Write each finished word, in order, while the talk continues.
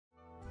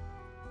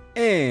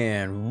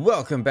And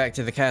welcome back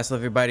to the castle,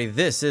 everybody.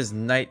 This is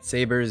Night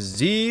Saber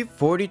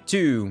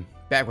Z42,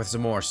 back with some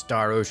more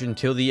Star Ocean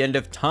till the end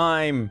of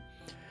time.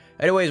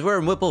 Anyways, we're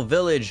in Whipple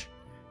Village,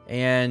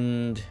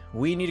 and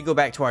we need to go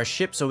back to our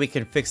ship so we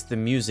can fix the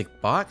music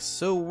box.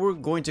 So we're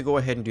going to go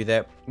ahead and do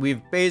that.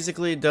 We've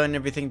basically done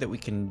everything that we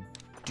can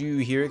do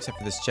here, except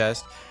for this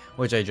chest,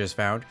 which I just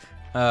found.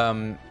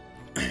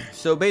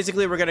 So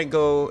basically, we're gonna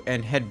go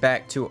and head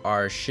back to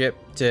our ship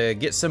to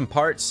get some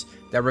parts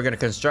that we're gonna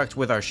construct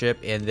with our ship,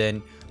 and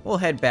then we'll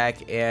head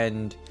back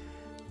and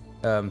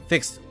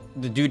fix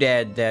the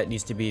doodad that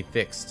needs to be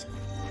fixed.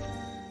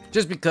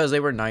 Just because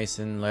they were nice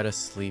and let us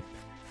sleep,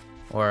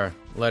 or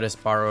let us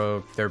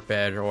borrow their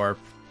bed, or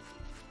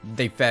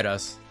they fed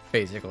us,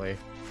 basically.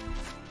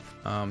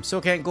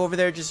 So can't go over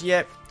there just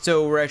yet.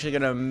 So we're actually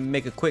gonna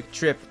make a quick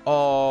trip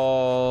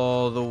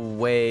all the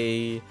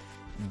way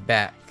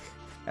back.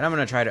 And I'm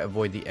going to try to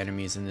avoid the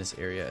enemies in this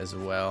area as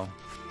well.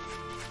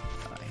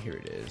 Here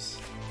it is.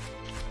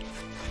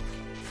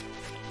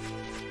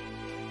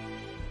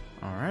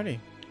 Alrighty.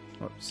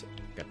 Whoops.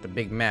 Got the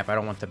big map. I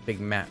don't want the big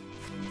map.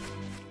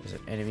 There's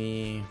an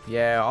enemy.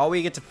 Yeah, all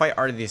we get to fight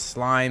are these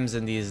slimes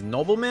and these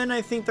noblemen,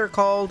 I think they're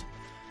called.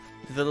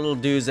 The little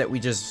dudes that we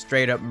just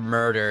straight up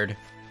murdered.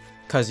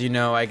 Because, you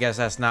know, I guess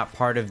that's not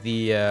part of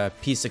the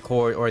peace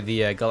accord or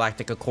the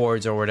galactic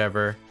accords or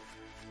whatever.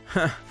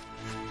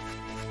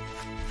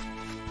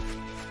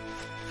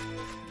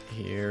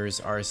 Here's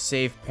our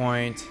save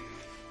point,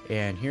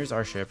 and here's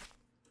our ship.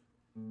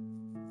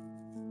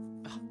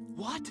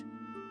 What?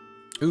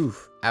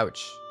 Oof,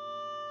 ouch.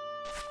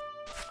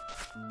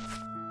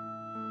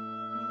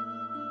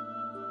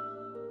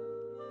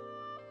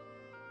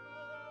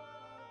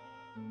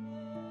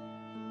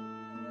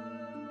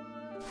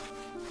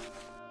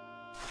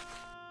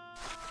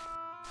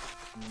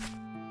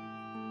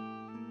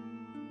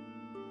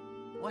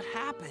 What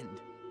happened?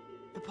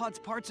 The pod's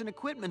parts and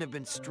equipment have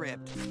been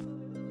stripped.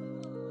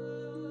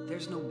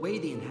 There's no way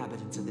the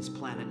inhabitants of this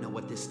planet know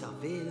what this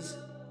stuff is.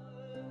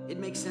 It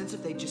makes sense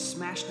if they just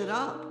smashed it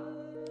up.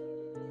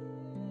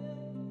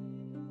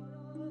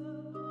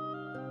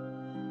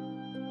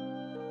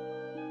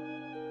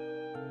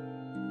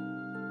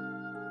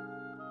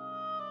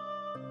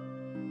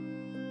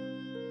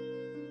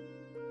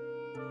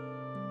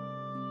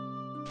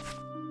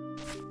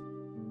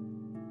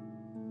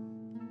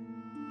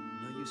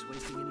 No use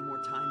wasting any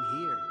more time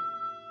here.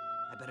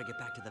 I better get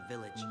back to the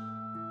village.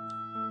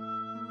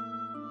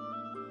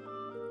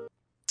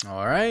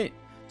 Alright,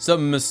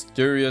 some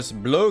mysterious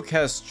bloke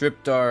has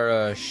stripped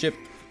our ship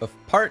of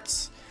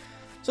parts.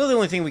 So the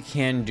only thing we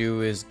can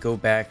do is go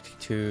back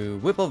to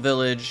Whipple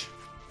Village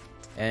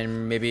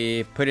and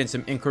maybe put in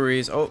some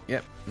inquiries. Oh,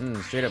 yep,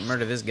 straight up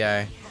murder this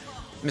guy.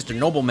 Mr.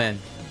 Nobleman.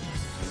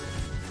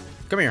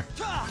 Come here.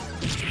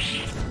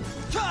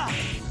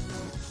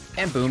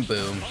 And boom,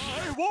 boom.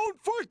 I won't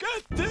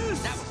forget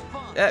this! That was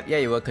fun! Yeah,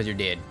 you will, because you're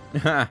dead.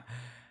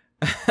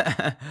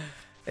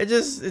 It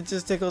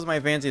just tickles my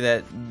fancy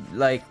that,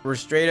 like, we're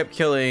straight up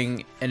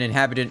killing an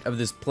inhabitant of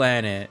this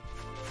planet.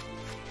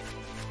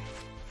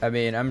 I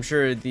mean, I'm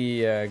sure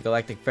the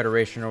Galactic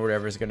Federation or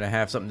whatever is gonna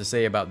have something to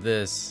say about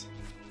this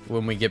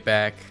when we get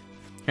back.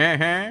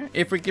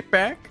 If we get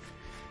back.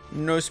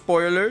 No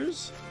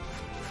spoilers.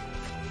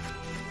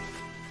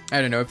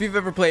 I don't know, if you've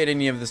ever played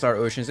any of the Star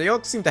Oceans, they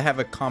all seem to have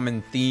a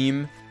common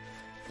theme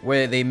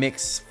where they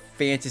mix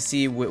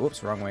fantasy with,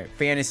 whoops, wrong way,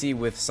 fantasy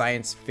with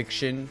science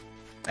fiction.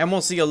 And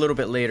we'll see a little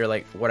bit later,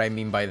 like, what I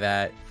mean by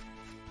that,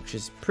 which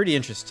is pretty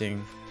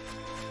interesting.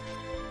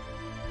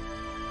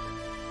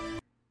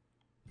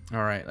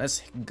 Alright,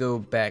 let's go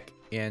back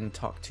and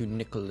talk to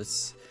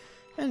Nicholas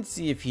and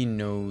see if he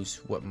knows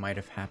what might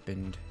have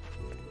happened.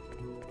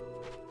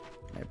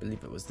 I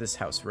believe it was this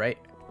house, right?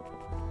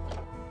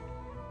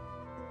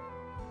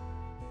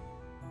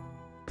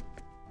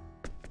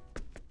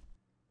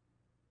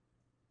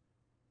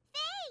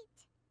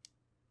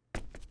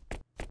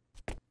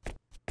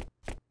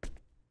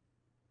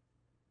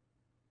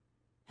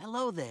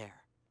 Hello there.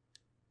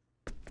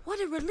 What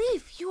a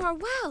relief! You are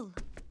well!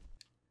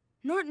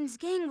 Norton's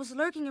gang was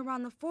lurking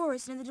around the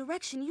forest in the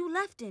direction you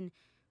left in.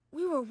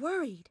 We were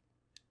worried.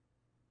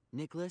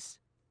 Nicholas,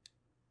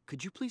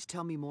 could you please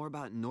tell me more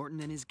about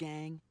Norton and his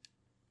gang?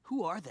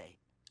 Who are they?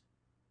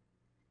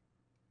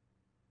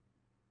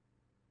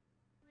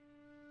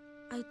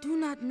 I do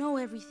not know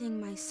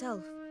everything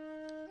myself.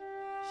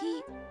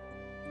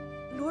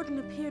 Norton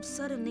appeared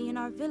suddenly in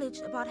our village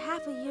about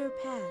half a year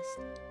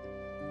past.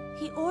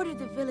 He ordered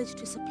the village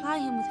to supply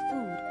him with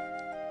food.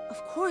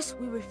 Of course,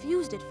 we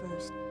refused at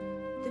first.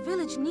 The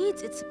village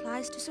needs its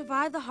supplies to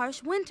survive the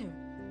harsh winter.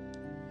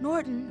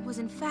 Norton was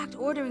in fact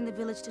ordering the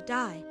village to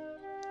die.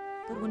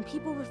 But when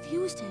people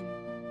refused him,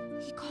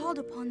 he called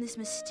upon this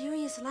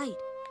mysterious light,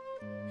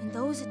 and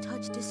those it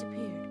touched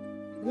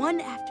disappeared,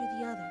 one after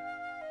the other.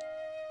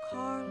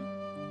 Carl,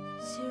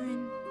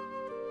 Siren,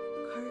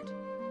 Kurt,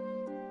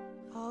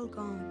 all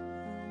gone.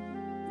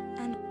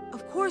 And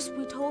of course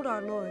we told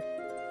our Lord,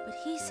 but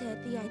he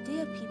said the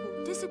idea of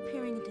people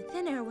disappearing into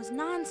thin air was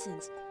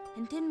nonsense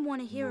and didn't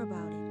want to hear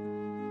about it.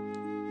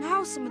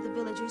 Now some of the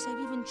villagers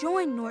have even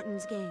joined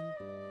Norton's gang.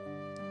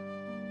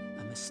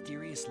 A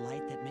mysterious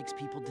light that makes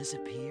people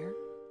disappear?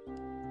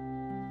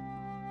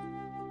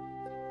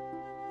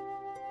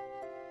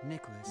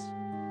 Nicholas,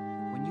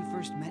 when you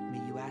first met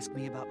me, you asked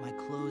me about my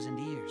clothes and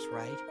ears,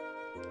 right?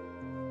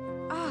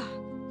 Ah,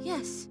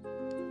 yes.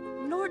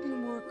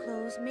 Norton wore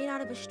clothes made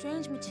out of a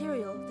strange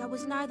material that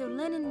was neither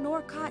linen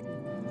nor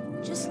cotton,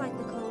 just like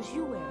the clothes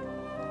you wear.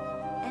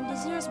 And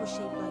his ears were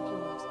shaped like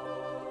yours.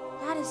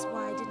 That is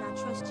why I did not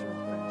trust you at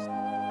first.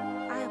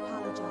 I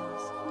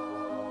apologize.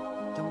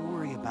 Don't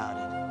worry about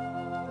it.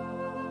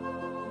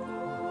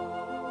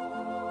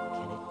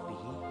 Can it be?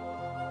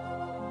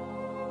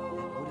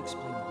 That would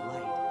explain the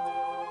light,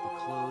 the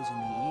clothes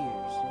and the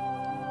ears.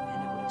 And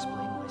it would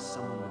explain why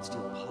someone would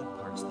steal pod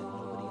parts that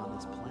nobody on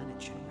this planet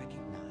should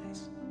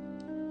recognize.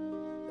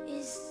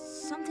 Is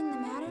something the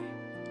matter?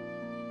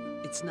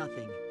 It's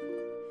nothing.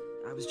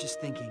 I was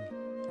just thinking.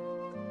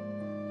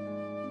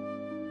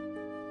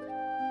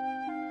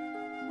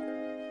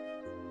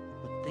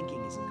 But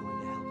thinking isn't going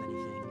to help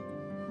anything.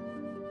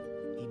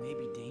 He may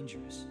be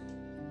dangerous,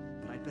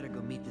 but I'd better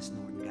go meet this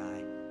Norton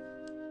guy.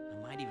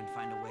 I might even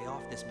find a way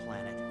off this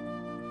planet.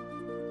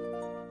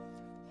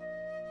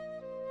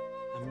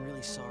 I'm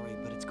really sorry,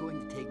 but it's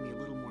going to take me a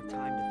little more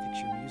time to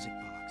fix your music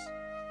box.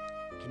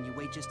 Can you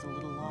wait just a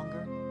little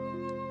longer?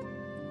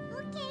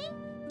 Okay.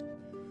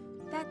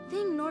 That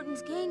thing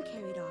Norton's gang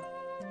carried off,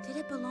 did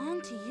it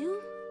belong to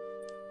you?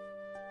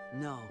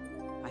 No,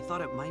 I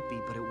thought it might be,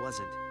 but it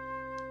wasn't.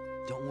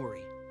 Don't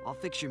worry, I'll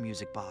fix your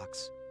music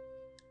box.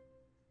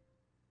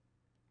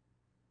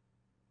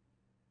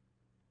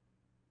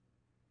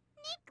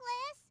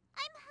 Nicholas,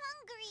 I'm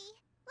hungry.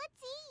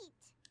 Let's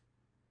eat.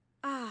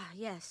 Ah,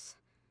 yes.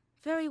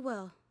 Very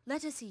well.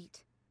 Let us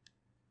eat.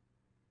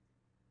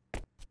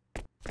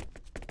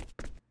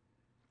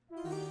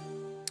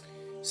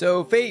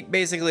 So Fayt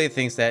basically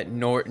thinks that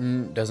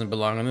Norton doesn't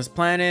belong on this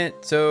planet,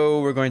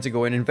 so we're going to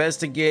go and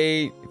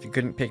investigate. If you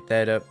couldn't pick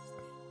that up,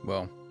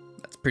 well,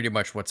 that's pretty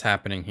much what's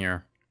happening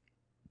here.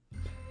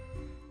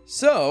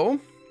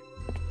 So,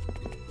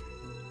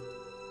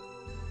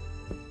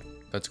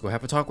 let's go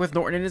have a talk with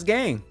Norton and his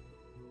gang.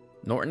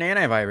 Norton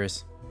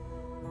Antivirus.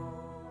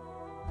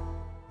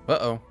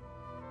 Uh-oh.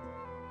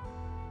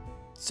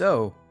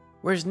 So,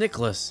 where's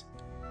Nicholas?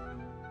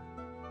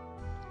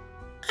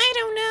 I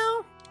don't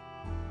know.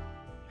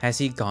 Has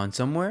he gone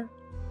somewhere?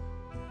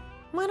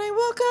 When I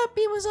woke up,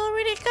 he was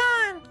already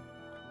gone.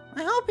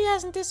 I hope he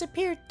hasn't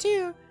disappeared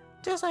too,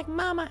 just like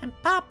Mama and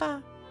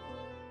Papa.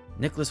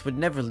 Nicholas would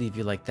never leave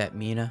you like that,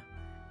 Mina.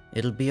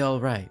 It'll be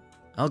alright.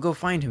 I'll go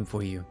find him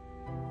for you.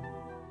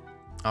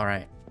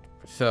 Alright.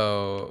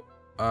 So,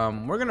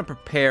 we're gonna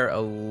prepare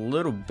a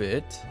little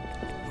bit.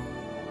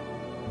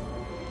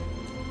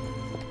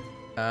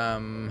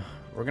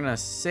 We're gonna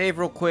save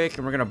real quick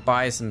and we're gonna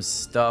buy some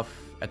stuff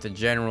at the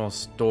general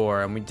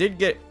store. And we did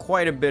get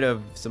quite a bit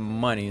of some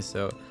money,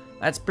 so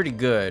that's pretty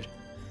good.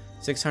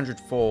 600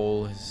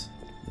 full is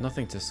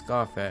nothing to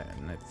scoff at.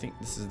 And I think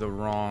this is the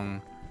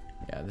wrong...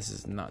 Yeah, this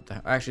is not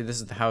the... Actually, this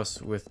is the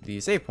house with the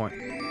save point.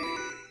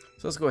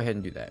 So let's go ahead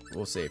and do that.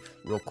 We'll save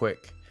real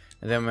quick.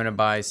 And then I'm gonna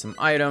buy some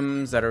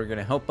items that are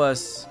gonna help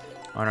us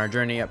on our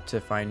journey up to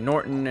find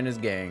Norton and his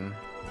gang.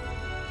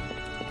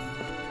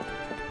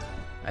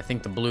 I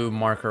think the blue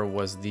marker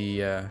was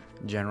the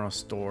general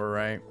store,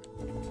 right?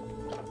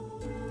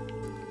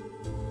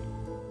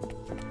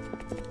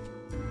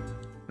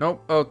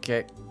 Nope,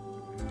 okay.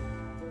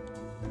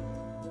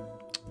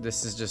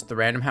 This is just the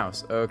random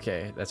house.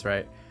 Okay, that's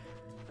right.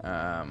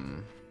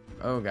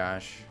 Oh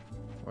gosh.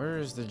 Where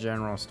is the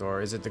general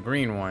store? Is it the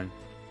green one?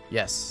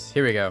 Yes,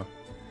 here we go.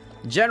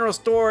 General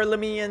store, let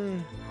me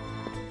in.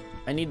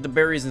 I need the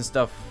berries and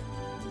stuff.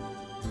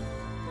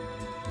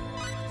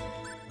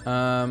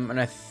 And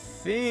I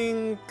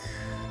think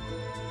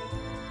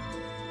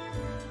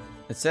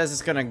it says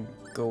it's gonna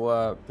go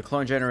up. The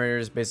clone generator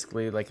is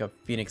basically like a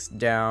phoenix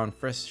down,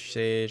 fresh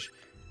sage.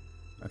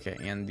 Okay,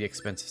 and the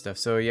expensive stuff.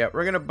 So yeah,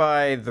 we're gonna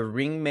buy the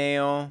ring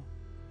mail.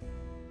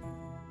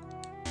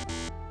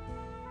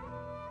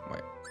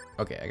 Wait,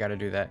 okay, I gotta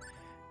do that.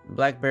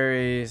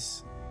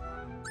 Blackberries.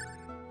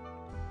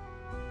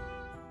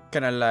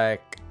 Kinda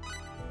like...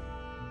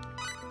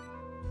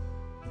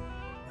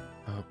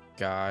 Oh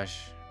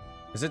gosh.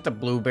 Is it the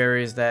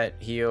blueberries that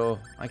heal?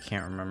 I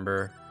can't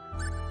remember.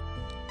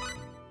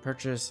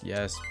 Purchase,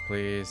 yes,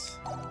 please.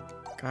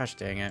 Gosh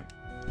dang it.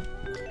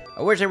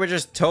 I wish they would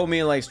just tell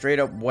me like straight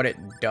up what it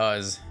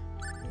does.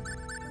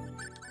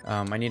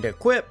 I need to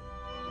equip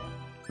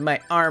my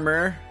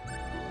armor.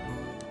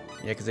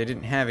 Yeah, because I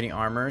didn't have any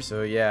armor,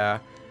 so yeah.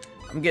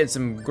 I'm getting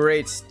some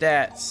great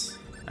stats,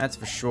 that's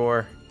for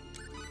sure.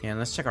 And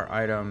let's check our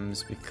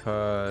items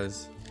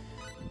because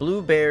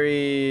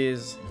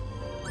blueberries.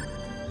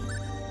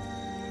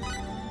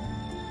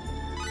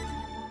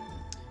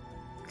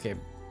 Okay,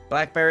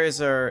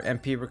 blackberries are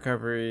MP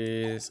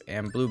recoveries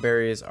and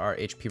blueberries are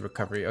HP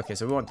recovery. Okay,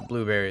 so we want the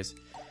blueberries.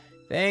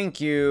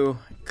 Thank you.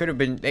 Could have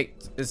been,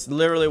 it's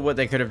literally what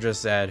they could have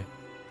just said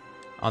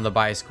on the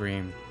buy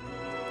screen.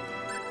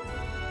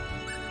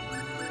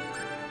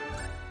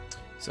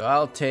 So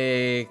I'll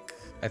take,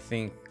 I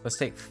think, let's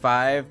take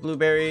 5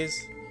 blueberries.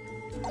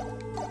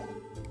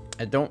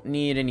 I don't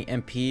need any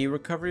MP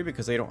recovery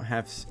because I don't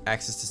have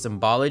access to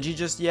symbology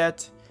just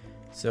yet.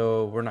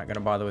 So we're not going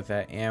to bother with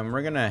that. And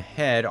we're going to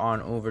head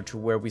on over to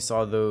where we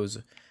saw those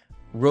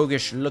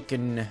roguish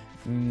looking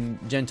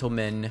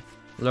gentlemen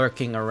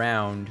lurking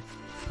around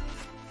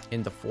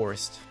in the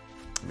forest.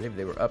 I believe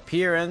they were up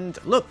here, and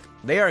look,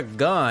 they are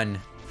gone.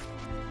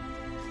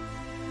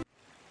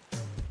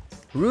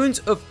 Ruins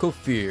of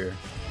Kofir. And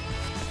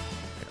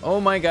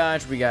oh my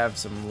gosh, we have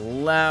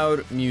some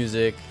loud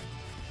music.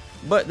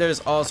 But there's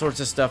all sorts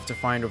of stuff to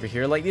find over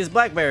here, like these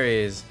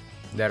blackberries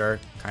that are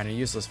kind of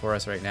useless for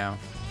us right now.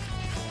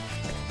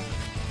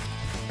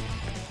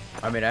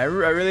 I mean, I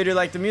really do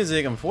like the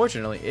music.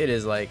 Unfortunately, it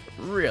is like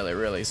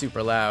really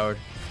super loud.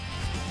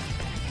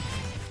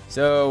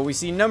 So we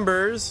see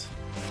numbers.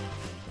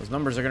 Those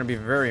numbers are going to be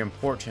very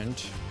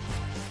important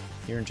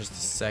here in just a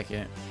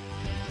second.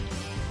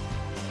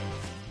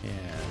 Yeah.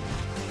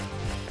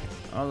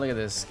 Oh, look at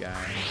this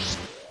guy.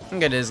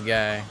 Look at this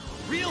guy.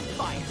 Real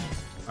fight.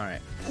 All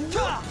right.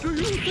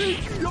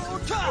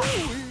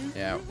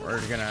 Yeah, we're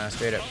gonna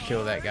straight up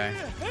kill that guy.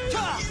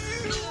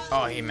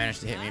 Oh, he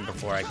managed to hit me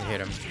before I could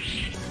hit him.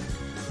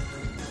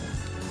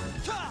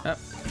 Oh.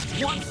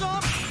 Want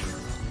some?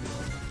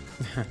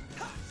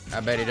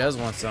 I bet he does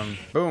want some.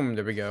 Boom,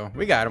 there we go.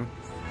 We got him.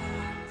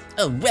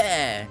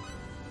 Alright!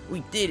 We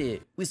did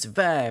it! We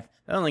survived!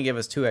 That only gave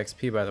us 2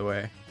 XP, by the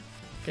way.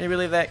 Can you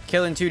believe that?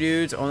 Killing 2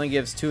 dudes only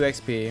gives 2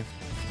 XP.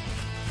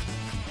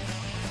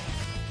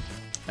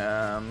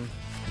 I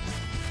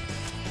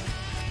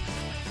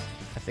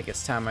think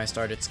it's time I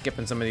started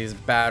skipping some of these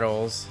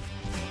battles.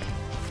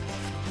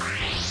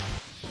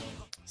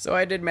 So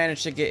I did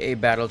manage to get a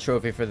battle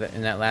trophy for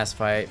in that last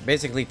fight.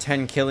 Basically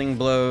 10 killing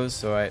blows,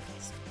 so it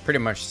pretty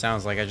much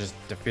sounds like I just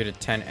defeated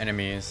 10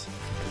 enemies.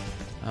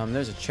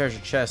 There's a treasure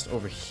chest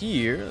over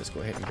here. Let's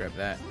go ahead and grab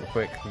that real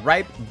quick.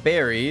 Ripe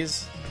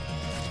berries.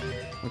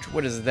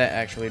 What does that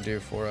actually do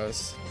for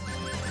us?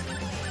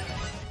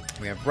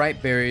 We have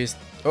ripe berries.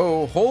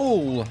 Oh,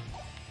 whole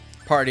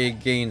party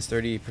gains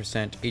 30%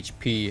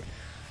 HP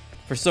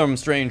for some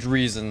strange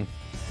reason.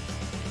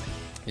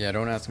 Yeah,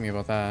 don't ask me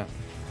about that.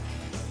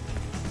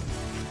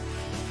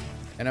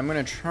 And I'm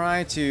gonna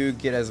try to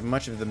get as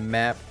much of the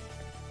map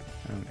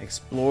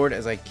explored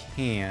as I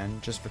can,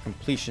 just for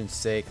completion's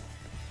sake.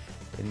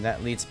 And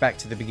that leads back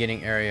to the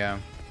beginning area.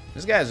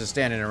 This guy's just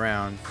standing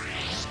around.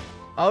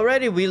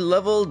 Alrighty, we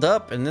leveled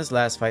up in this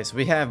last fight, so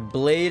we have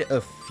Blade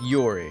of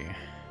Fury.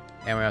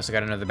 And we also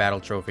got another battle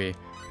trophy.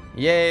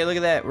 Yay, look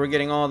at that. We're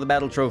getting all the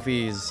battle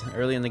trophies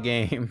early in the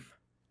game.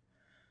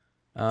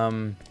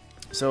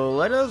 So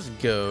let us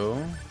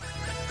go.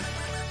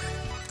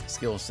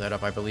 Skill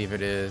setup, I believe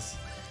it is.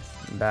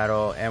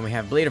 Battle, and we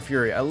have Blade of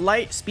Fury, a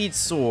light speed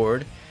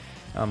sword.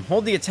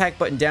 Hold the attack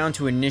button down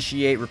to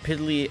initiate.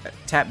 Repeatedly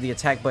tap the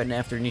attack button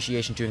after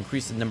initiation to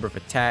increase the number of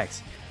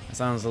attacks. That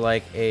sounds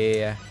like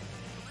a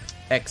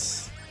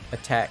X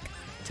attack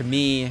to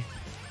me.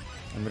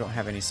 And we don't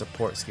have any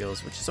support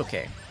skills, which is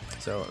okay.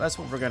 So that's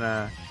what we're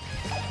gonna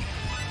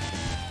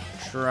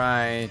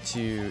try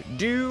to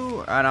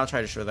do. And I'll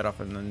try to show that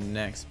off in the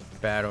next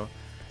battle.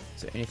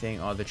 So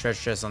anything? Oh, the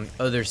treasure chest on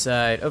the other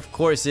side. Of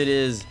course it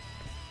is.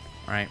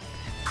 Alright.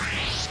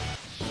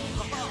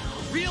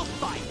 Real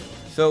fight.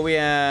 So we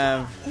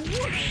have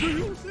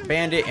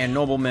Bandit and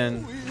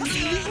Nobleman.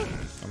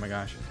 Oh my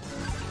gosh.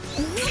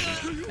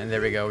 And there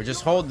we go. We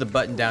just hold the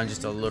button down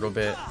just a little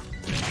bit.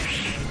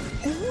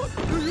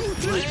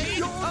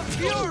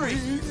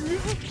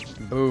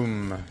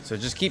 Boom. So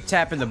just keep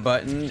tapping the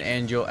button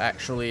and you'll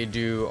actually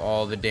do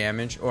all the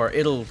damage. Or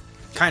it'll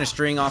kind of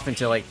string off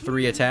into like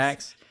 3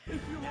 attacks.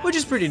 Which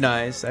is pretty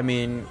nice. I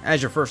mean,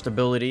 as your first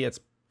ability, it's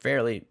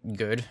fairly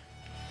good.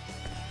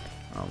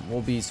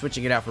 We'll be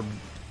switching it out for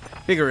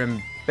bigger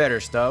and better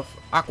stuff.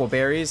 Aqua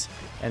berries.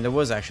 And there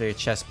was actually a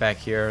chest back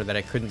here that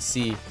I couldn't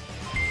see.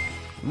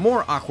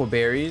 More aqua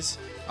berries.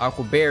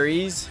 Aqua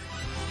berries.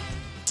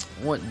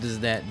 What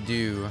does that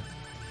do?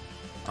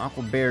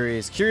 Aqua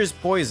berries cures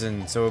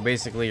poison. So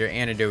basically your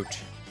antidote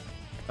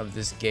of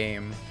this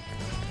game.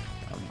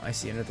 I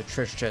see another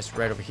treasure chest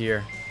right over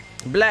here.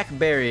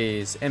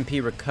 Blackberries.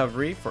 MP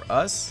recovery for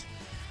us.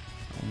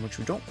 Which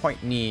we don't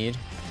quite need.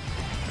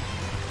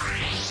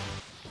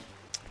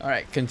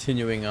 Alright,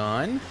 continuing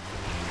on.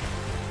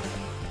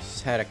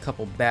 Just had a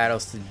couple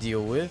battles to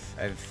deal with.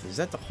 Is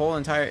that the whole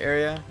entire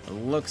area? It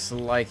looks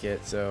like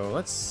it, so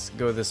let's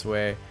go this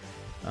way.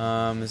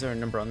 Is there a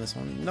number on this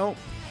one? Nope.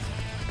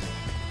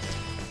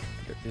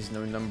 There is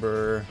no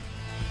number.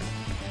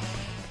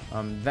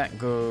 That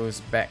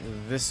goes back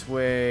this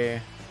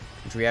way,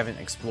 which we haven't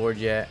explored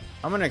yet.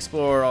 I'm gonna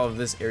explore all of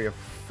this area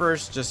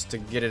first just to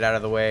get it out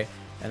of the way.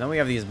 And then we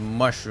have these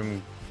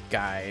mushroom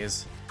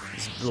guys.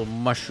 These little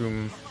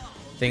mushroom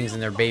things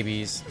and their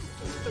babies.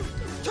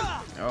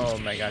 Oh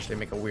my gosh, they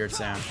make a weird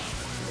sound.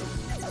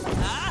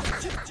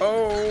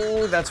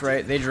 Oh, that's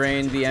right. They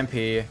drained the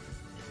MP.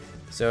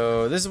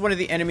 So this is one of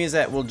the enemies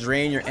that will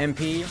drain your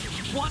MP.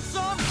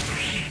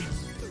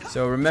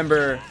 So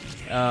remember,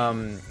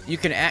 you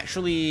can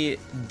actually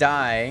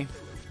die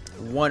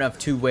one of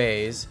two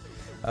ways.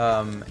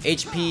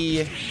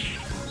 HP,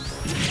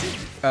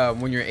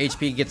 when your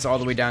HP gets all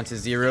the way down to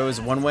 0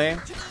 is one way.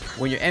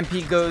 When your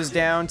MP goes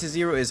down to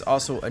 0 is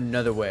also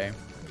another way.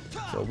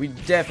 So we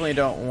definitely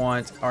don't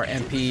want our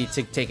MP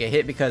to take a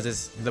hit because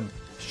it's the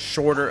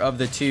shorter of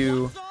the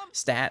two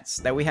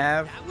stats that we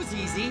have. That was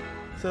easy.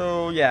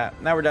 So yeah,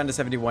 now we're down to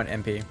 71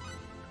 MP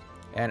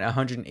and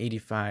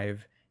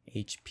 185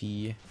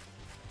 HP.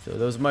 So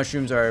those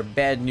mushrooms are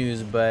bad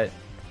news, but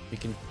we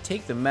can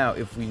take them out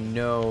if we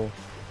know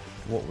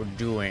what we're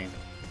doing.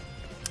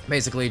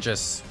 Basically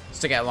just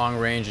stick at long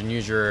range and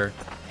use your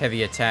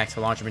heavy attack to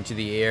launch them into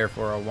the air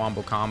for a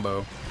wombo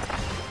combo.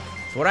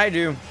 So what I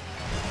do,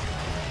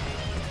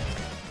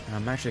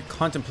 I'm actually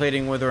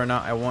contemplating whether or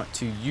not I want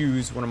to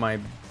use one of my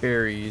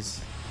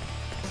berries.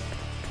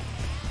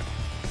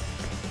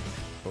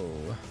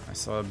 Oh, I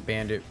saw a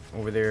bandit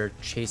over there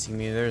chasing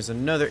me. There's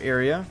another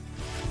area.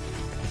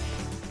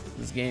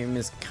 This game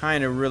is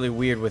kind of really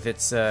weird with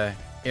its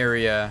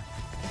area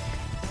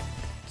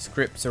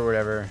scripts or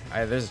whatever.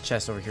 There's a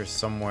chest over here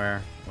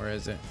somewhere. Where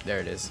is it? There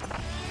it is.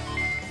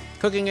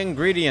 Cooking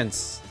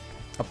ingredients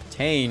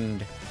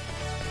obtained.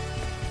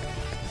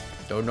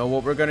 Don't know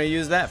what we're gonna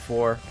use that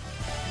for.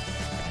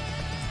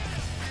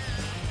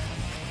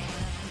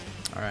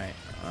 Alright,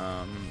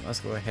 let's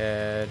go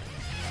ahead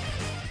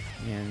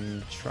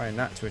and try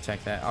not to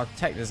attack that. I'll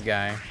attack this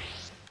guy.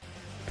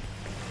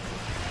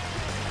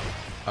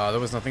 Oh, there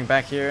was nothing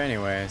back here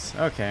anyways.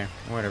 Okay,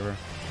 whatever.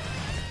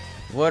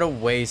 What a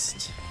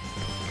waste.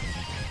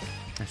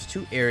 There's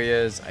two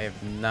areas I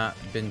have not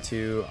been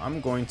to.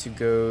 I'm going to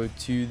go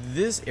to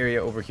this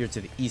area over here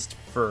to the east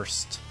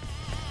first,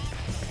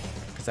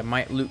 because I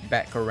might loop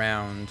back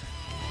around.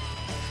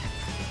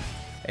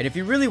 And if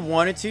you really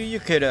wanted to, you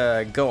could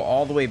go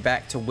all the way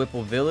back to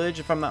Whipple Village,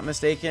 if I'm not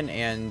mistaken,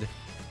 and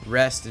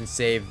rest and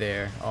save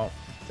there. Oh,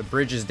 the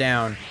bridge is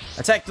down.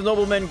 Attack the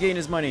nobleman, gain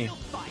his money.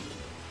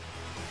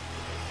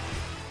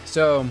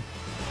 So,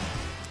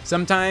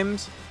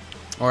 sometimes,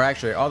 or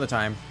actually all the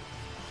time,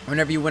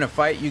 whenever you win a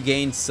fight, you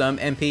gain some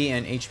MP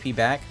and HP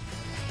back.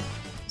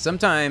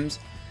 Sometimes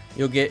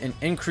you'll get an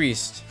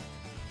increase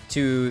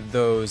to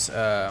those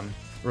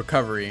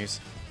recoveries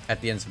at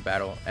the end of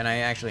battle, and I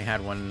actually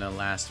had one in the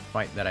last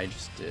fight that I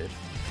just did.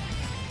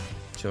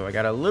 So I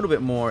got a little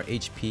bit more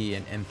HP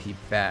and MP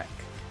back.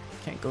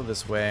 Can't go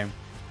this way.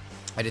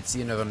 I did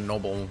see another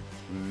noble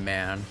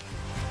man.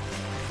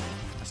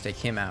 Let's take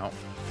him out.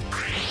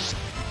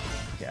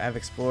 Okay, I've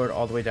explored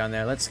all the way down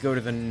there. Let's go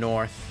to the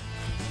north.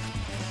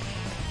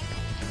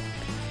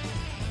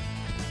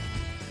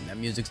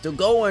 Music's still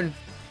going.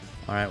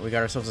 All right, we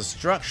got ourselves a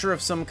structure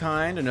of some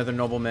kind, another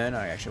nobleman.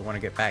 I actually want to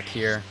get back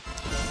here,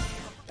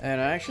 and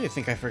I actually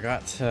think I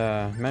forgot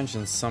to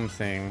mention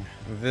something.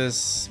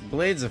 This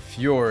Blades of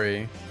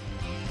Fury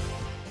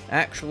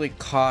actually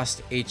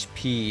cost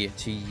HP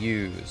to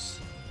use.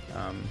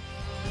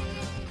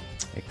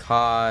 It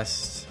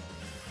costs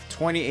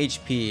 20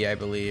 HP, I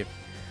believe,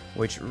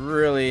 which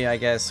really, I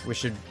guess we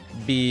should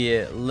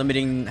be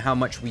limiting how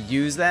much we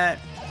use that.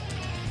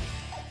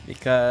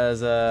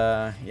 Because,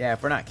 yeah,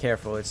 if we're not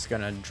careful, it's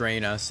gonna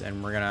drain us,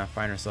 and we're gonna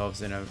find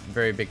ourselves in a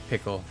very big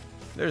pickle.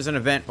 There's an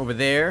event over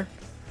there.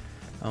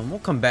 We'll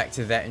come back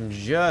to that in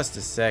just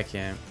a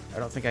second. I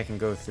don't think I can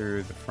go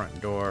through the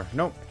front door.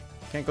 Nope,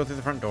 can't go through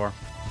the front door.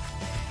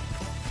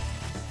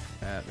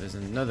 There's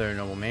another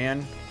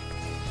nobleman.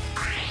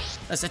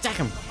 Let's attack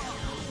him.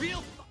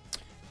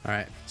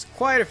 Alright, it's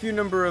quite a few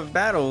number of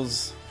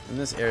battles in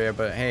this area,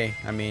 but hey,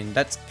 I mean,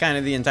 that's kind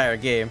of the entire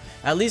game.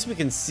 At least we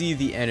can see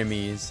the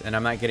enemies and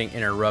I'm not getting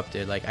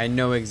interrupted. Like, I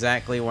know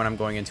exactly when I'm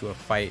going into a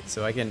fight,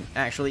 so I can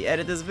actually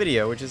edit this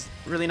video, which is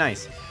really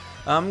nice.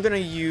 I'm gonna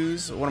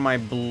use one of my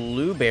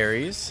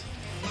blueberries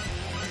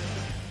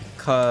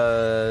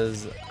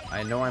because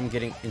I know I'm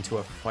getting into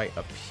a fight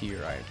up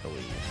here, I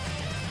believe.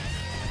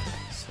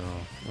 So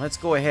let's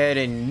go ahead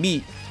and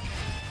meet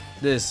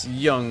this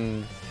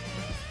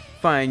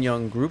fine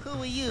young group.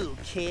 Who are you,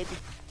 kid?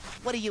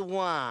 What do you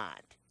want?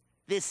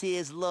 This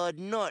here's Lord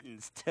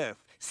Norton's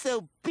turf,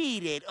 so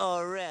beat it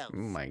or else. Oh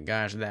my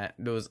gosh,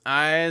 those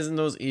eyes and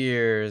those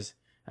ears.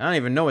 I don't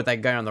even know what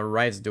that guy on the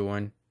right's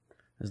doing.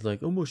 It's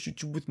like, I'm gonna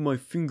shoot you with my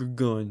finger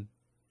gun.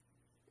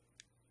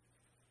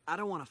 I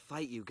don't want to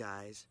fight you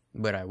guys.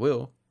 But I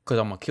will, because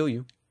I'm gonna kill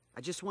you.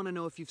 I just want to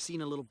know if you've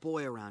seen a little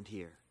boy around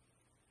here.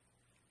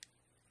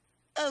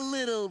 A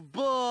little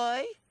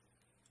boy?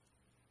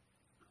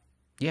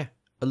 Yeah,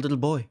 a little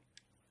boy.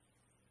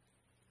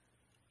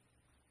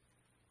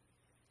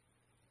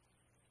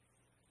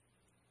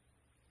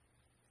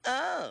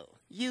 Oh,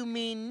 you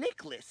mean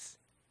Nicholas?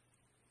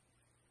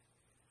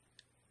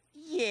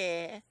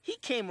 Yeah, he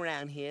came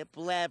around here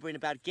blabbering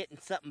about getting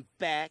something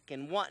back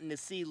and wanting to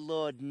see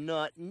Lord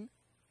Norton.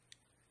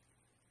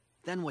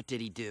 Then what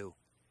did he do?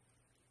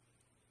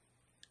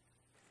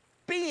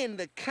 Being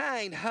the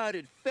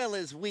kind-hearted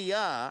fellas we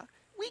are,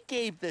 we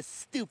gave the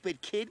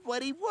stupid kid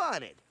what he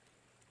wanted.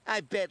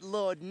 I bet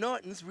Lord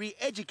Norton's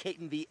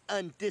re-educating the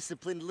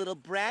undisciplined little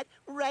brat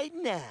right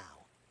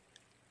now.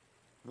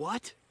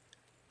 What?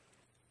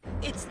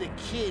 It's the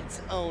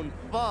kid's own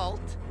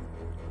fault.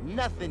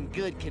 Nothing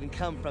good can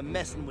come from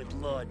messing with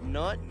Lord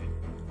Norton.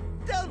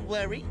 Don't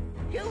worry,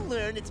 he'll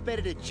learn it's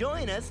better to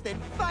join us than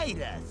fight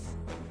us.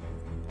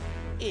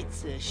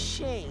 It's a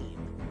shame.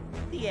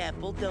 The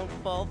apple don't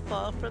fall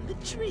far from the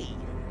tree.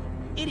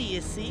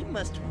 Idiocy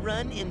must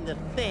run in the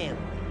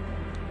family.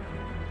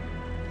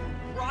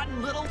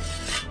 Rotten little...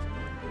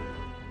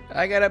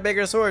 I got a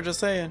bigger sword,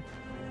 just saying.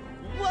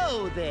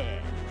 Whoa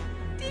there!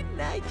 Didn't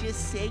I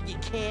just say you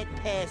can't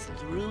pass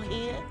through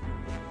here?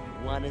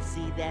 Wanna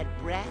see that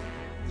brat?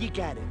 You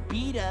gotta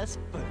beat us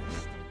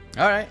first.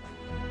 Alright.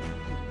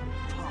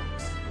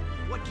 Punks.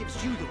 What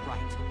gives you the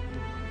right?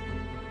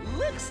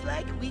 Looks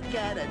like we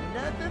got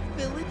another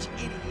village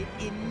idiot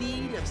in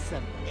need of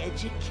some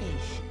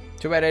education.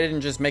 Too bad I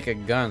didn't just make a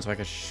gun so I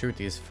could shoot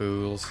these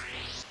fools.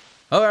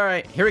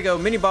 Alright, here we go.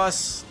 Mini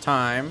boss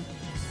time.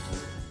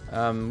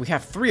 We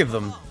have 3 of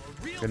them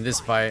in this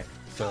fight.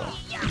 So,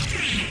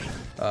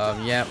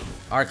 yeah,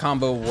 our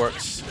combo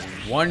works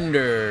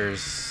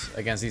wonders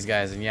against these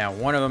guys. And yeah,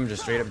 one of them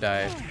just straight up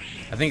died.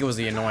 I think it was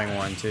the annoying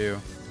one too.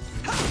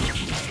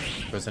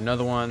 There's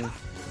another one.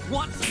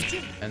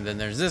 And then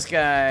there's this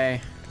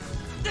guy.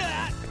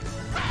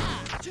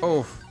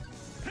 Oh,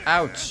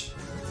 ouch.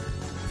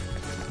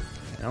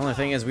 The only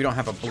thing is we don't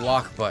have a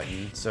block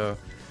button, so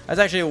that's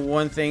actually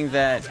one thing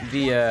that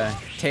the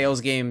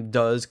Tales game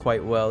does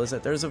quite well, is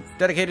that there's a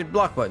dedicated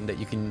block button that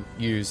you can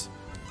use.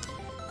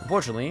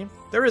 Unfortunately,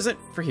 there isn't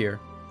for here.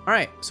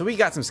 Alright, so we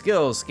got some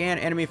skills: scan,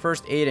 enemy,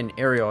 first aid, and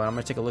aerial, and I'm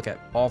going to take a look at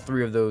all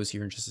 3 of those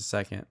here in just a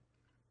second.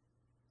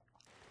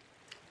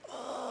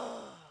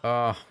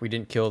 Oh, we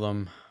didn't kill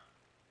them.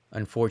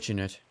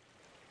 Unfortunate.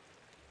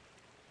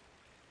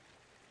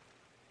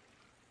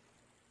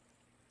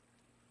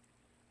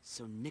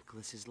 So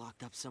Nicholas is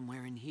locked up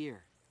somewhere in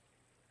here.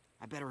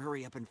 I better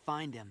hurry up and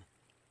find him.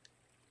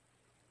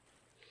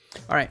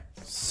 Alright,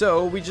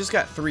 so we just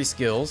got 3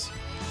 skills.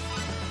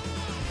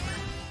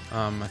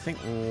 I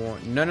think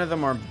none of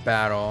them are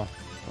battle.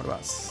 What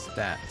about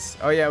stats?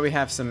 Oh yeah, we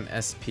have some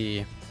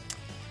SP.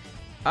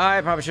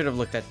 I probably should have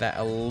looked at that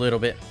a little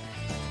bit.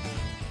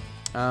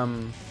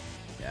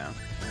 Yeah.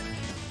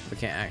 We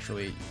can't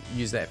actually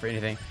use that for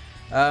anything.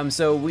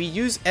 So we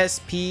use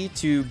SP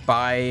to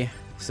buy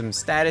some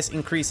status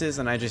increases,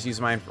 and I just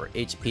use mine for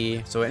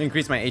HP. So it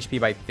increased my HP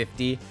by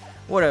 50.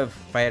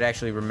 If I had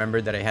actually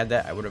remembered that I had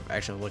that, I would have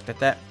actually looked at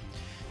that.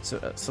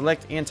 So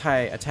select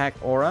anti-attack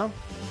aura.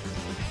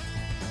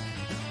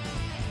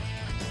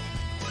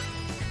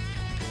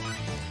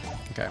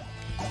 Okay.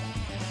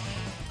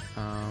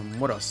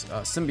 What else?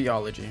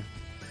 Symbiology.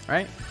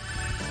 Alright.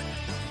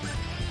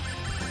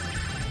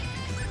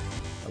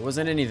 That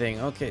wasn't anything.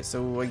 Okay,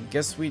 so I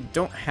guess we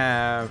don't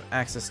have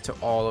access to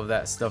all of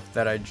that stuff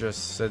that I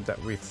just said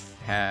that we've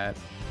had.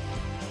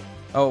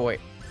 Oh, wait.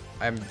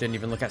 I didn't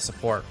even look at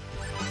support.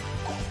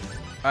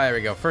 There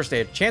we go. First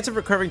aid. Chance of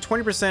recovering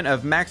 20%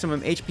 of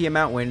maximum HP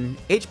amount when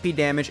HP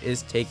damage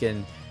is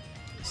taken.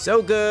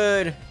 So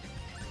good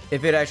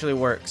if it actually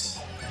works.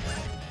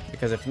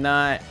 Because if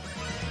not,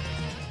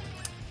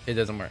 it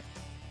doesn't work.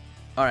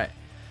 Alright.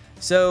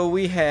 So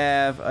we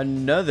have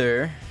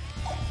another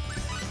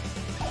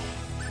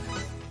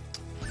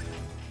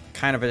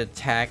kind of an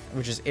attack,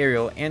 which is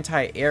aerial.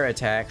 Anti-air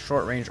attack.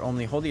 Short range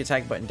only. Hold the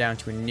attack button down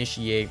to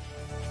initiate.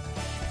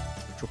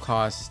 Which will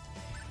cost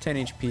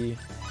 10 HP.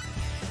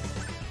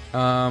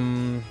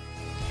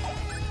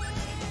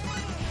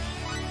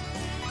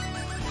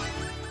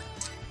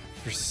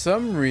 For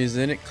some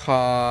reason it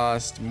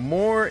costs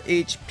more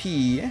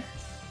HP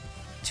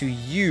to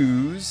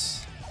use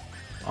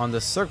on the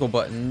circle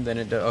button than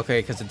it does. Okay,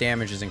 because the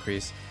damage is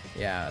increased.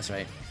 Yeah, that's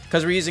right.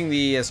 Because we're using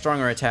the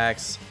stronger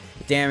attacks,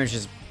 the damage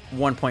is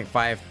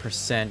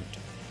 1.5%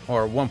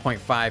 or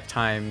 1.5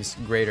 times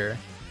greater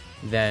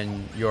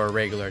than your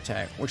regular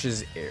attack, which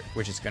is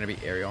going to be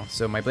aerial.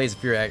 So my Blaze of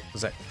Fury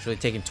was actually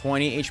taking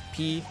 20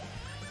 HP.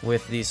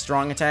 With the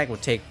strong attack,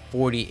 would take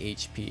 40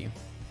 HP,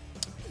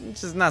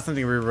 which is not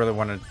something we really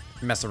want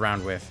to mess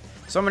around with.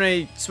 So I'm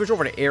going to switch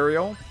over to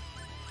aerial,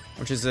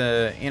 which is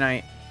a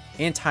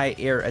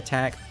anti-air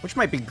attack, which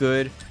might be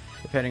good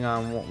depending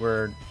on what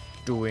we're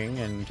doing.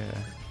 And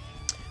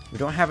we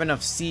don't have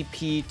enough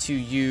CP to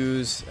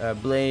use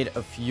Blade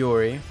of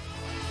Fury.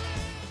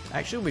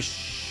 Actually, we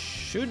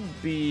should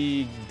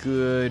be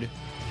good.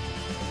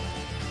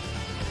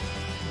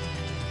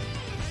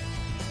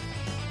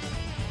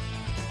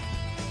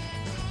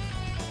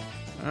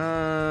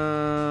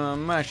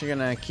 I'm actually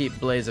gonna keep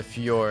Blaze of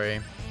Fury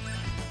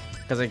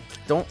because I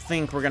don't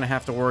think we're gonna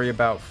have to worry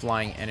about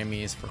flying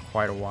enemies for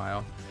quite a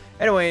while.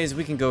 Anyways,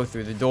 we can go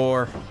through the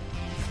door.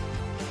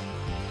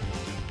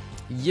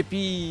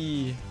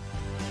 Yippee!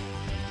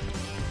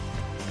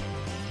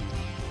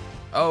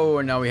 Oh,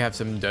 and now we have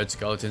some dead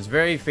skeletons.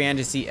 Very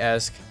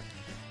fantasy-esque.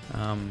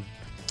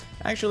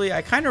 Actually,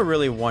 I kind of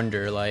really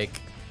wonder,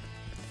 like,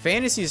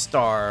 Phantasy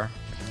Star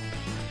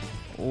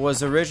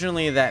was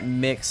originally that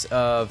mix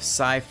of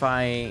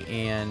sci-fi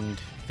and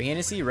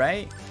fantasy,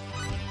 right?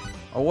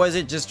 Or was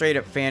it just straight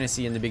up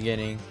fantasy in the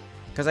beginning?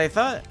 Because I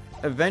thought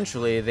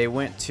eventually they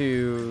went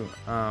to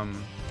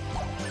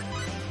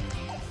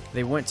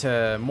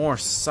more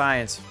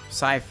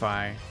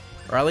sci-fi,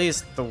 or at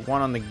least the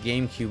one on the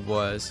GameCube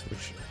was,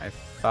 which I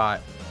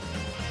thought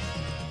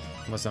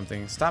was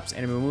something. Stops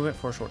enemy movement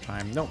for a short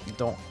time. Nope,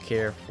 don't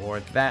care for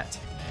that,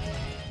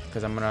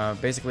 because I'm gonna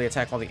basically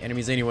attack all the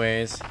enemies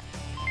anyways.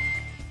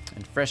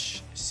 And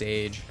fresh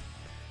sage.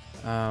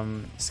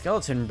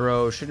 Skeleton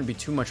bro shouldn't be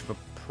too much of a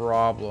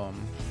problem.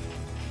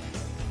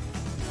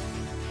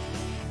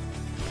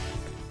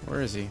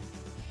 Where is he?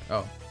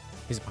 Oh,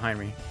 he's behind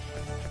me.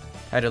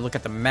 I had to look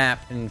at the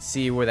map and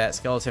see where that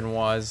skeleton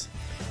was.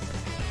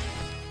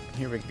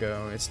 Here we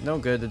go. It's no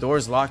good. The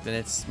door's locked and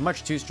it's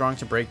much too strong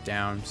to break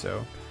down,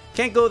 so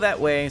can't go that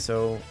way.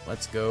 So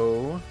let's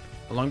go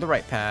along the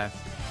right path.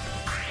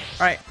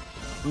 All right,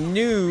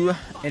 new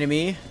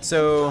enemy.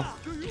 So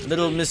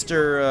little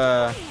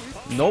Mr.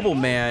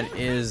 Nobleman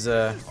is.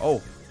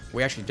 Oh,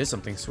 we actually did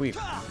something sweet.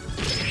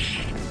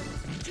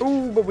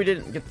 Ooh, but we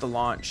didn't get the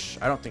launch.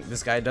 I don't think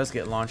this guy does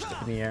get launched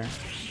in the air.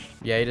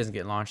 Yeah, he doesn't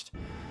get launched.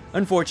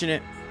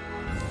 Unfortunate.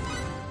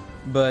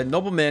 But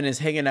Nobleman is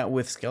hanging out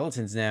with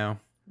skeletons now.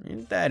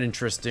 Ain't that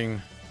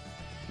interesting?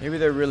 Maybe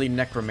they're really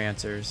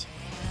necromancers.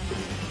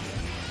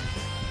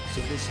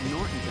 So this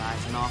Norton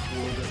guy's an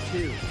off-worlder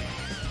too.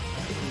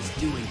 What he's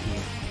doing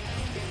here?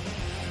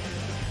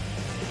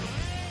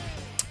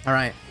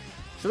 Alright.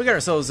 So we got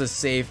ourselves a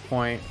save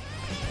point.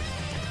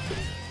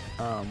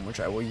 Which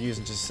I will use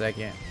in just a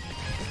second.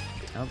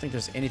 I don't think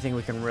there's anything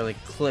we can really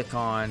click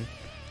on.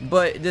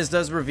 But this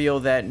does reveal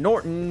that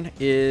Norton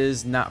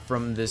is not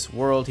from this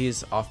world.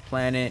 He's off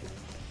planet.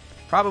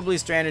 Probably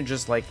stranded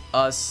just like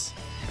us.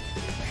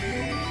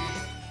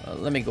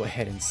 Let me go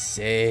ahead and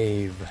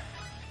save.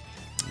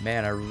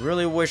 Man, I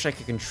really wish I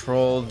could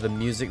control the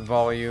music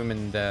volume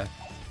and the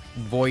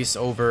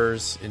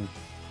voiceovers in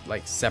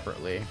like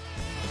separately.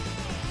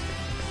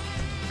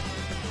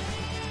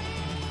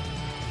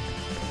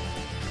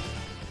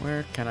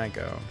 Where can I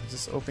go? Is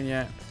this open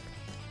yet?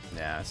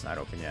 Nah, it's not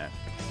open yet.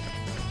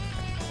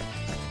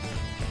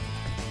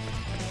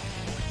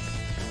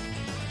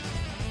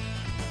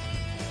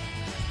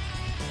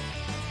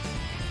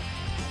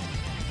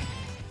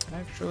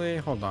 Actually,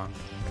 hold on.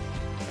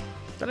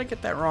 Did I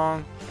get that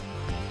wrong?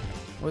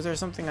 Was there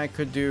something I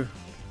could do?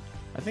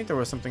 I think there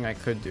was something I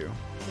could do.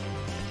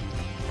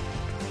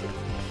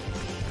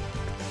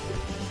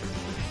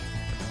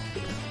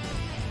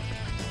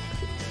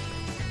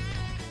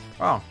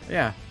 Oh,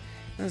 yeah.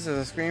 This is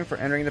a screen for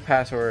entering the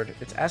password.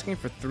 It's asking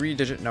for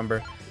 3-digit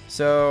number.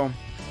 So,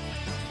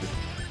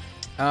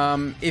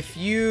 if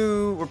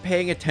you were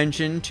paying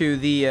attention to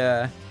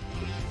the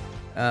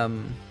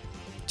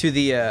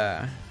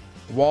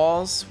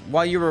walls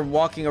while you were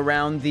walking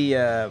around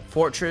the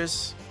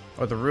fortress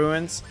or the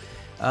ruins,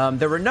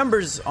 there were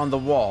numbers on the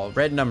wall,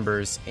 red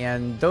numbers,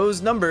 and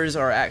those numbers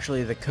are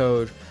actually the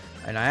code.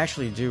 And I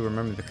actually do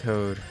remember the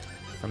code,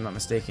 if I'm not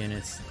mistaken.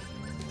 It's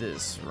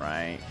this,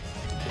 right?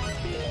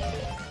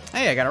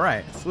 Hey, I got it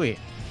right. Sweet.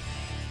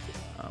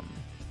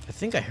 I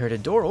think I heard a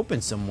door open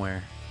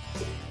somewhere.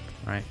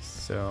 Alright,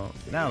 so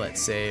now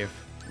let's save.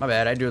 My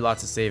bad, I do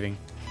lots of saving.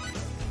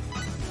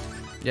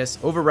 Yes,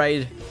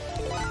 override.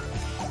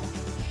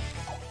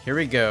 Here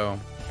we go.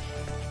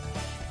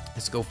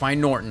 Let's go find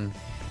Norton.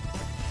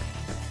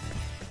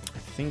 I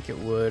think it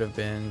would have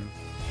been...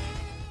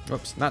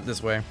 Oops, not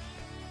this way.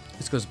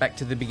 This goes back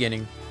to the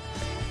beginning.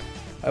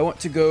 I want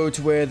to go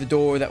to where the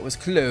door that was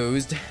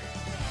closed.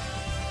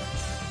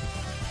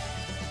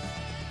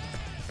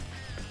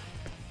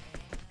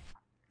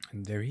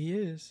 And there he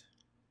is.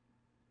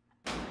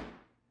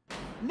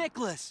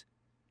 Nicholas,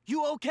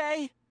 you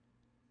okay?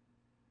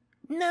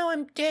 No,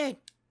 I'm dead.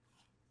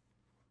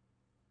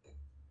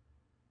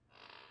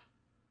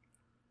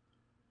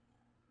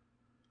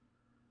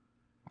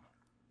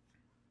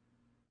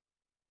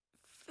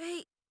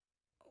 Fayt,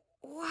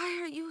 why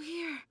are you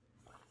here?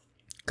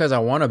 'Cause I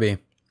want to be.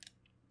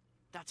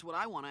 That's what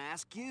I want to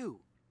ask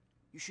you.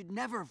 You should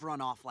never have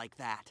run off like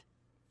that.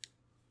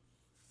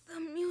 The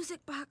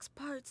music box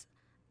parts.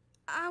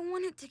 I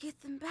wanted to get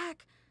them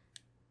back.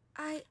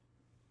 I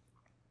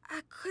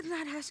could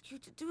not ask you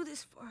to do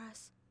this for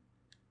us.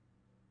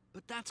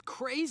 But that's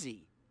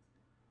crazy.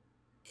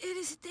 It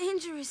is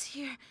dangerous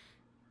here.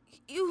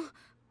 You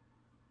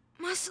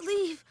must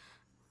leave.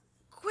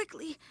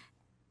 Quickly.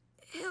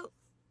 He'll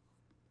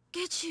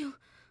get you.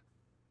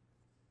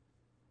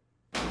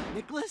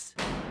 Nicholas?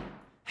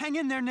 Hang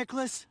in there,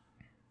 Nicholas.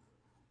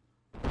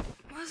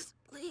 Must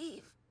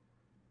leave.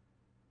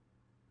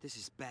 This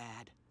is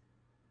bad.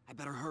 I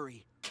better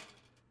hurry.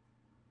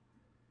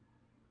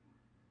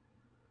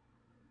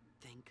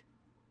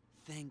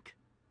 Think.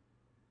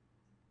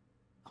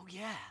 Oh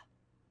yeah.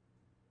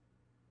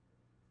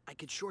 I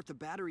could short the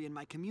battery in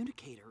my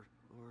communicator,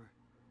 or...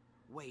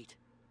 Wait.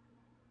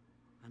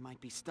 I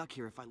might be stuck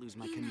here if I lose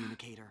my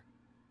communicator.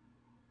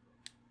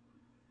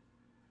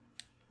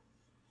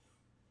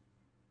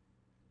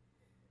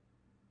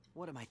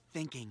 What am I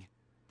thinking?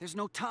 There's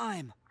no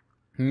time.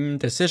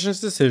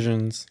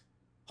 Decisions.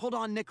 Hold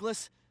on,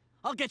 Nicholas.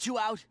 I'll get you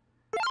out.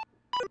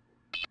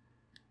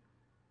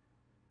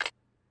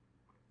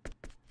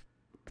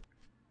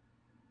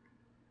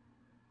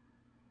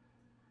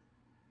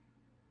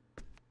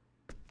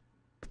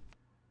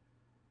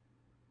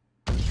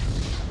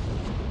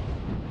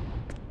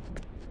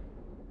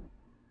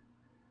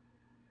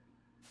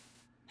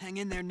 Hang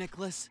in there,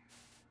 Nicholas.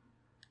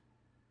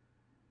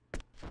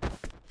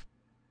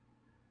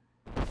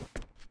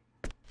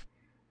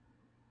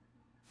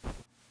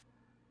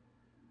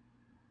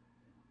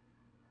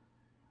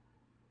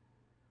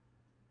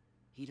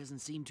 He doesn't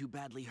seem too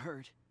badly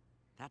hurt.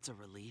 That's a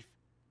relief.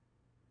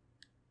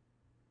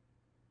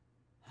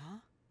 Huh?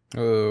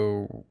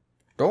 Oh,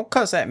 don't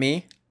cuss at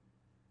me.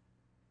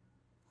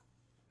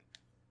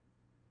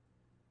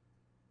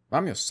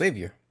 I'm your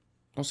savior.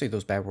 Don't say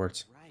those bad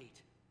words. Right.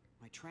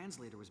 My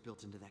translator was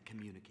built into that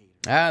communicator.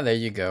 Ah, there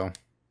you go.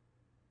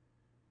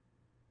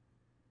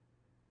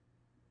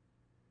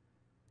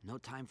 No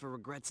time for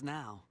regrets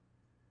now.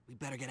 We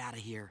better get out of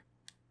here.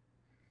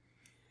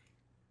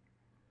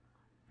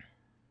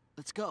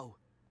 Let's go.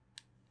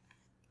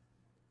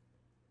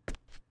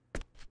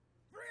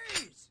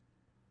 Freeze!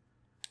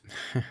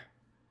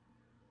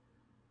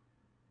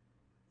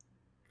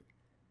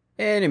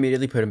 And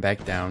immediately put him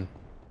back down.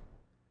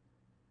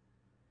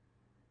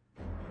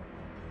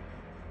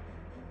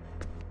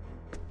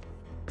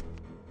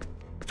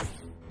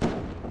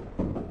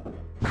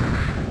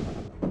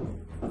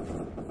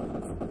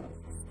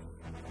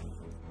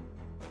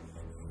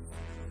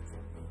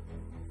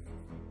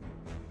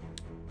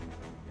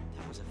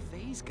 That was a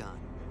phase gun.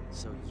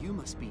 So you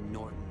must be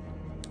Norton.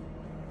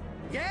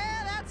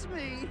 Yeah, that's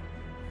me.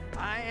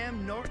 I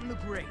am Norton the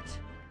Great.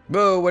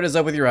 Whoa, what is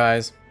up with your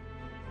eyes?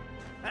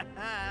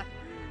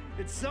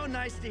 It's so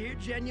nice to hear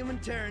genuine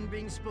turn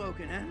being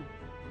spoken, huh?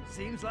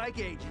 Seems like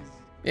ages.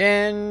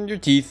 And your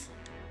teeth.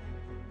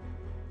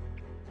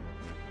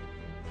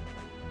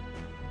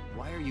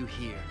 Why are you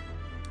here?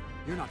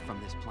 You're not from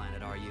this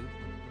planet, are you?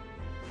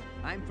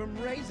 I'm from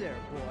Razer,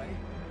 boy.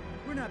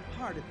 We're not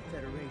part of the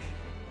Federation.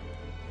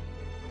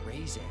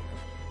 Razer?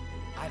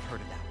 I've heard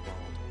of that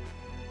world.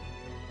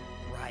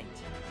 Right.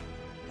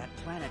 That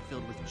planet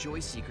filled with joy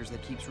seekers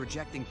that keeps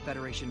rejecting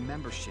Federation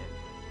membership.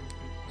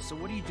 So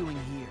what are you doing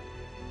here?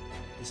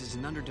 This is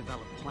an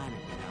underdeveloped planet,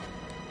 you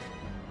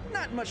know.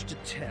 Not much to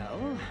tell.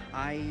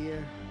 I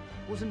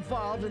was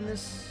involved in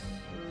this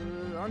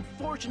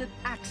unfortunate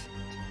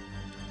accident.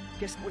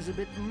 Guess it was a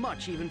bit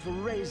much even for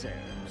Razer,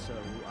 so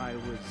I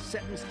was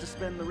sentenced to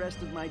spend the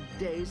rest of my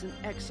days in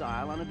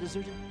exile on a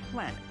deserted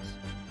planet.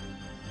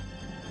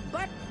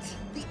 But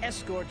the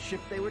escort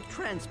ship they were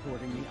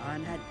transporting me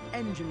on had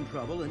engine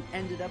trouble and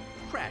ended up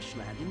crash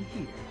landing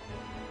here.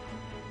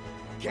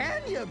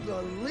 Can you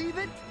believe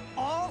it?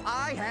 All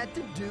I had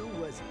to do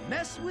was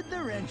mess with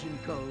their engine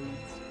codes.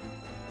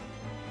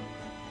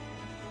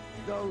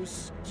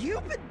 Those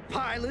stupid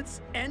pilots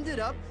ended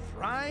up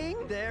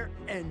frying their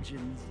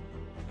engines.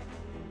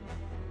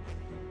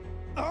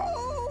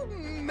 Oh,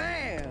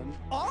 man!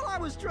 All I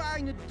was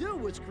trying to do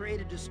was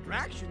create a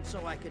distraction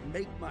so I could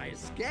make my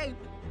escape.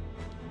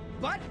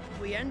 But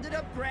we ended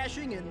up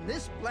crashing, and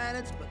this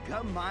planet's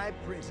become my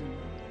prison.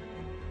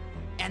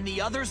 And the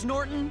others,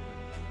 Norton?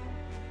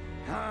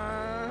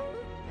 Huh?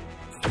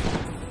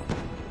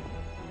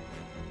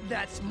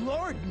 That's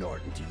Lord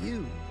Norton to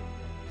you.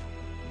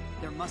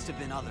 There must have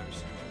been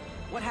others.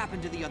 What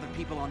happened to the other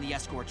people on the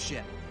escort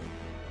ship?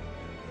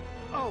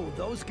 Oh,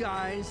 those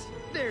guys,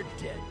 they're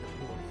dead, the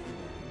poor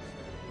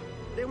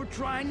fools. They were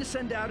trying to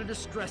send out a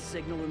distress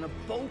signal, and a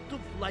bolt of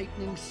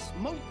lightning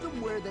smote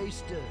them where they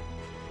stood.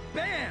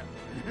 Bam!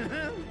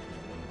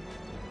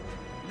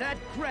 That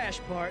crash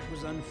part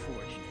was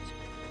unfortunate.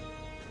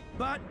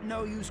 But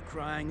no use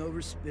crying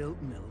over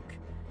spilt milk.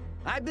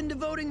 I've been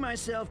devoting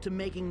myself to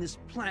making this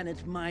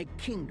planet my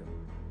kingdom.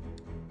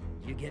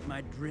 You get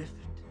my drift?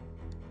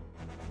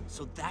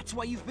 So that's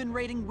why you've been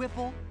raiding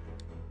Whipple?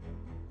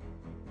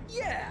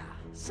 Yeah,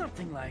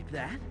 something like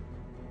that.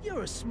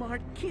 You're a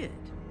smart kid.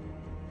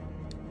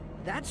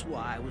 That's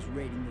why I was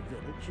raiding the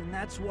village, and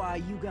that's why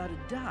you gotta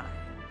die.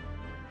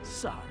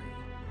 Sorry.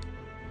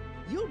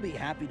 You'll be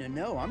happy to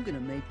know I'm gonna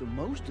make the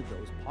most of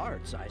those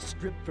parts I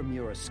stripped from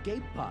your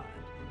escape pod.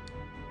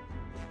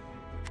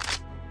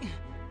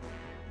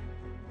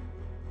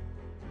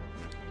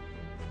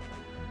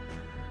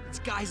 It's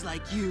guys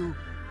like you.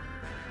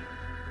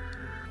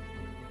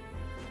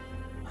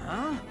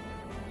 Huh?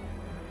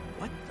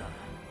 What the?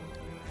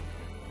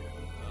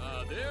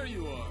 Ah, there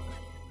you are.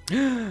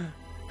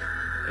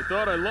 I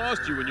thought I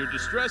lost you when your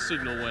distress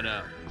signal went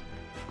out.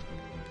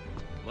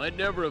 Might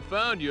never have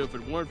found you if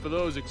it weren't for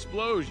those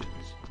explosions.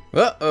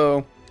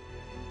 Uh-oh.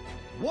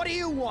 What do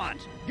you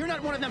want? You're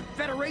not one of them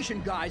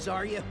Federation guys,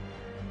 are you?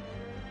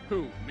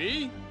 Who,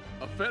 me?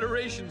 A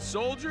Federation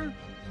soldier?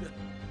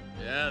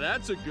 Yeah,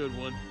 that's a good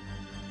one.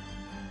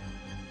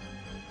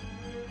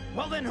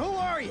 Well then, who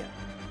are you?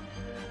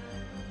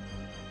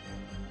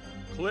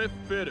 Cliff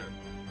Fitter,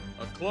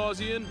 a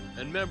Clausian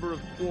and member of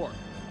Quark.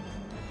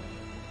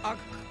 A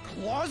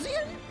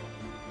Clausian?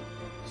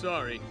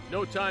 Sorry,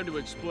 no time to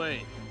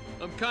explain.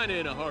 I'm kinda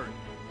in a hurry.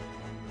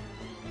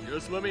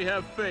 Just let me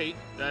have Fayt,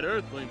 that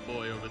Earthling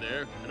boy over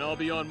there, and I'll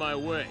be on my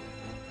way.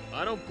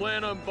 I don't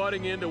plan on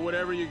butting into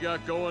whatever you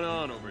got going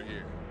on over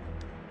here.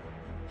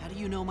 How do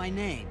you know my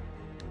name?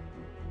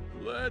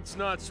 Let's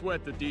not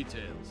sweat the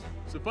details.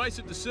 Suffice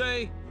it to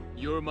say,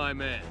 you're my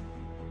man.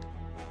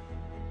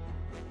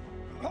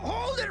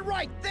 Hold it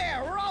right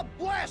there, or I'll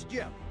blast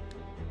you!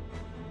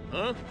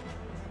 Huh?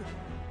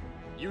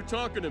 You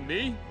talking to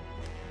me?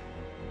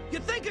 You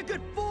think you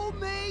could fool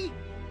me?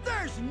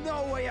 There's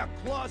no way a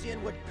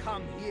Clausian would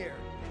come here.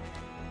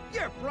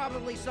 You're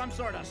probably some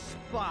sort of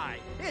spy.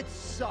 It's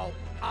so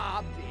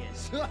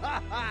obvious.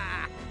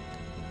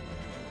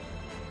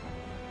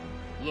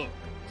 Look,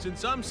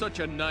 since I'm such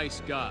a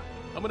nice guy,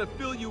 I'm gonna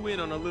fill you in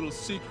on a little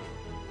secret.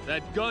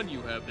 That gun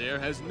you have there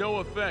has no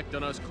effect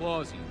on us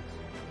Clausians.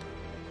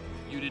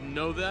 You didn't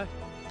know that?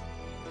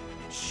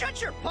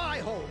 Shut your pie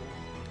hole!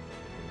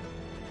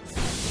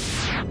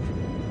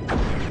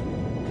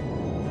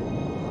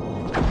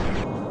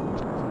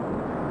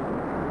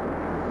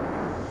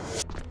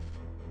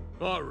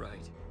 All right,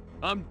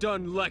 I'm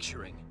done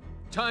lecturing.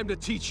 Time to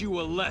teach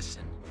you a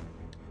lesson.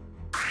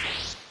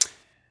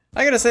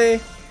 I gotta say,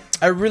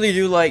 I really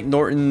do like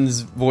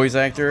Norton's voice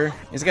actor.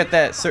 He's got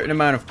that certain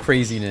amount of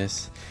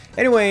craziness.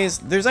 Anyways,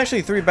 there's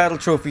actually 3 battle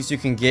trophies you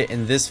can get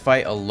in this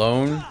fight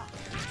alone.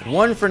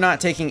 One for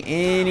not taking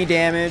any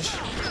damage,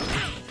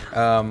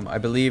 I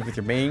believe with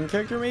your main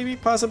character, maybe,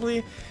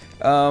 possibly.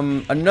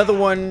 Another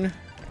one,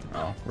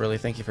 oh, really,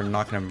 thank you for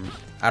knocking him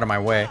out of my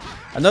way.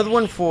 Another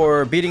one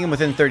for beating him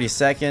within 30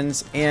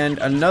 seconds, and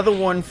another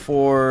one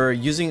for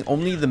using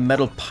only the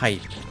metal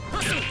pipe.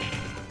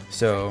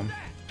 So,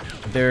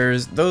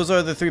 those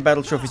are the 3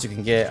 battle trophies you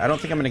can get. I don't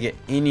think I'm gonna get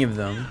any of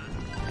them.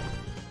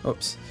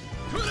 Oops.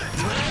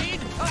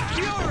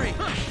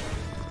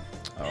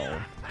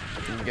 Oh,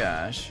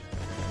 gosh.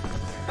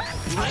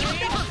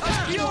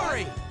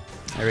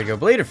 There we go.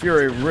 Blade of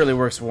Fury really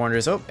works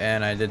wonders. Oh,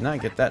 and I did not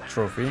get that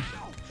trophy.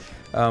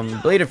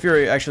 Blade of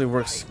Fury actually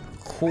works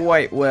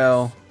quite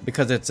well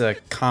because it's a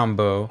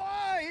combo.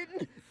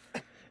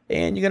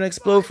 And you're gonna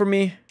explode for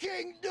me?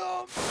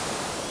 Kingdom.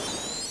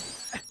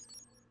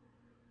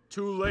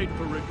 Too late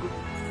for regret.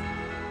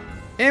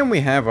 And we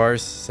have our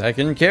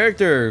second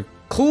character,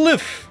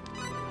 Cliff.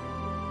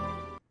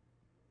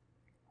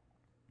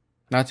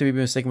 Not to be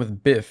mistaken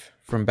with Biff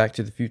from Back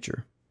to the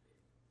Future.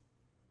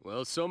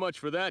 Well, so much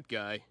for that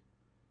guy.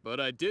 But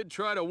I did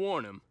try to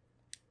warn him.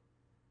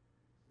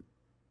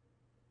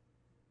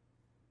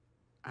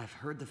 I've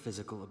heard the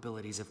physical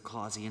abilities of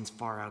Clausians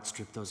far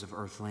outstrip those of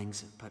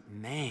Earthlings, but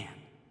man...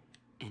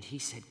 And he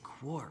said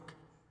Quark.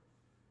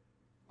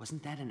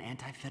 Wasn't that an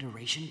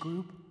anti-Federation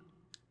group?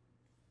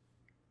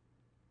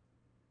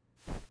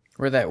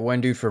 We're that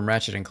one dude from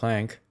Ratchet and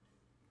Clank.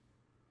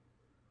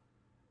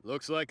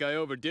 Looks like I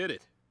overdid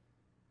it.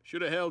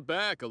 Should have held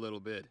back a little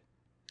bit.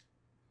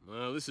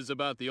 Well, this is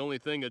about the only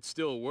thing that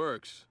still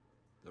works.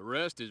 The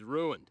rest is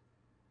ruined.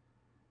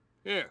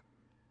 Here.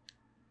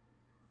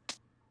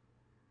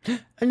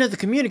 Another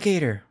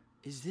communicator.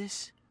 Is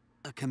this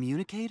a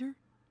communicator?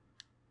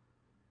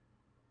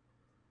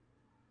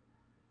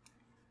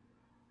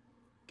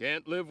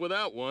 Can't live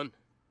without one.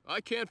 I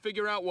can't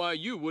figure out why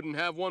you wouldn't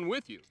have one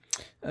with you.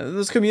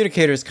 Those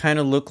communicators kind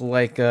of look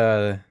like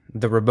the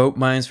remote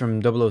mines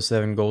from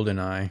 007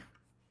 GoldenEye.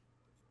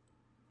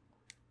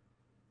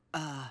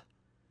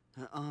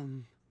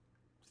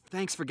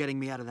 Thanks for getting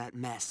me out of that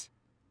mess.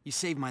 You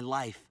saved my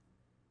life.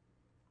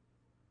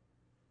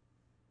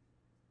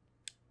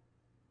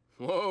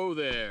 Whoa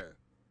there.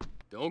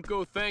 Don't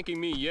go thanking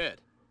me yet.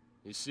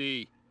 You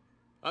see,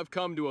 I've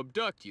come to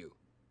abduct you.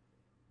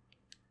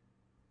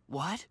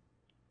 What?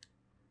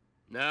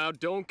 Now,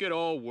 don't get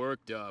all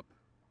worked up.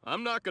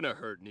 I'm not gonna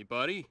hurt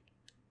anybody.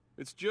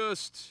 It's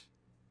just...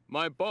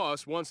 my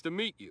boss wants to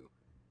meet you.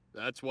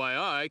 That's why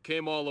I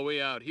came all the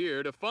way out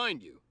here to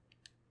find you.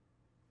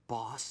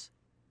 Boss?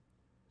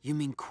 You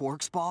mean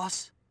Quark's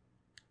boss?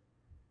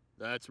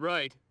 That's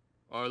right.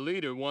 Our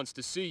leader wants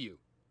to see you.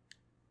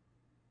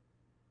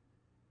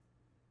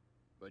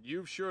 But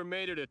you've sure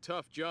made it a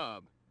tough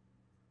job.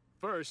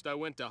 First, I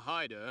went to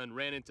Haida and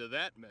ran into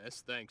that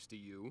mess thanks to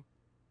you.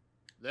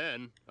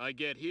 Then, I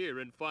get here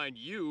and find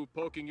you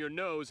poking your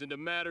nose into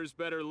matters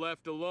better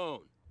left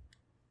alone.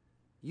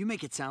 You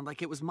make it sound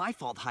like it was my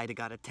fault Haida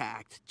got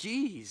attacked.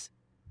 Jeez.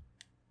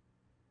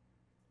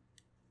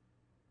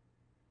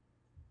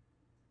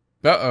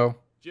 Uh-oh.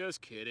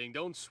 Just kidding,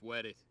 don't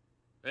sweat it.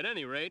 At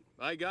any rate,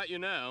 I got you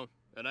now,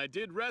 and I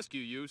did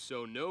rescue you,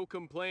 so no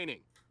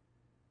complaining.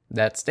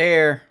 That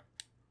stare.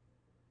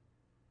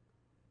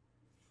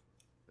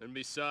 And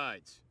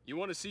besides, you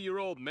want to see your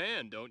old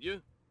man, don't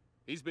you?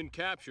 He's been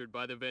captured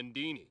by the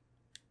Vendini.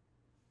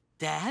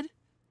 Dad?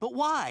 But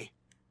why?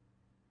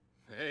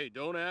 Hey,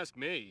 don't ask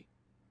me.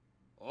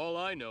 All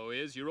I know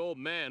is your old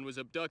man was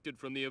abducted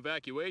from the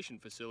evacuation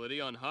facility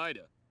on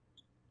Haida.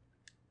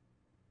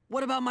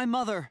 What about my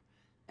mother?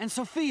 And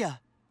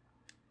Sophia?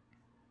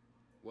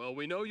 Well,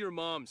 we know your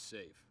mom's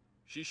safe.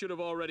 She should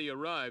have already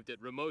arrived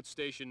at remote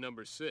station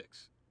number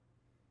 6.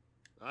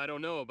 I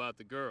don't know about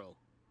the girl.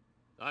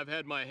 I've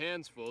had my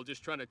hands full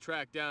just trying to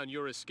track down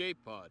your escape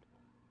pod.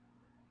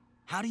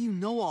 How do you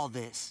know all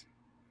this?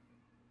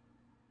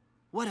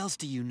 What else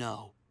do you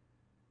know?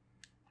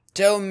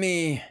 Tell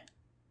me.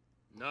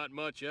 Not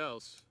much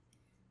else.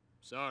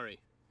 Sorry.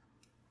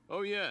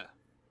 Oh yeah,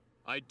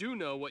 I do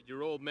know what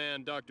your old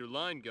man Dr.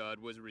 Leingod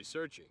was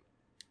researching.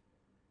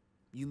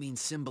 You mean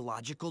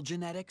symbological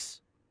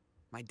genetics?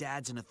 My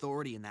dad's an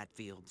authority in that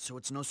field, so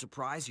it's no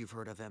surprise you've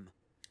heard of him.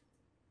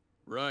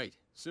 Right.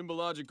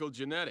 Symbological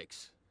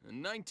genetics.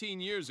 And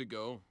 19 years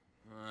ago...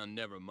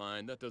 never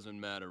mind. That doesn't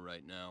matter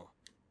right now.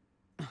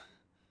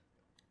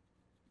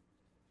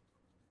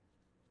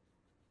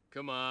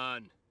 Come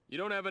on. You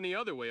don't have any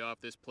other way off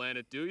this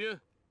planet, do you?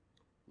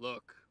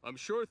 Look, I'm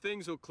sure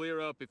things will clear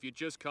up if you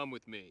just come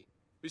with me.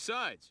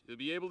 Besides, you'll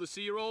be able to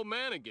see your old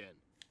man again.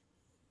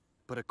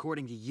 But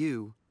according to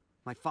you,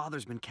 my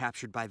father's been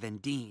captured by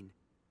Vendine.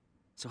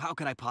 So how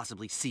could I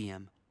possibly see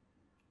him?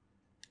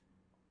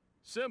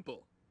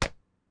 Simple.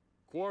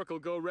 Quark will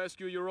go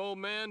rescue your old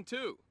man,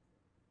 too.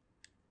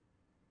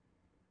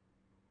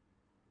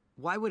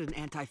 Why would an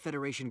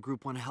anti-Federation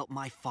group want to help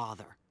my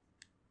father?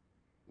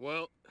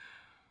 Well,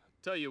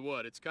 tell you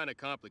what, it's kind of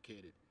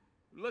complicated.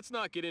 Let's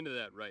not get into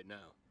that right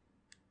now.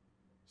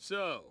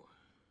 So,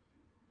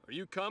 are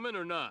you coming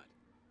or not?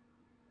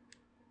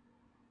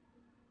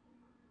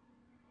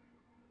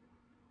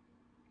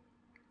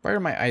 Why are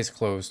my eyes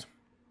closed?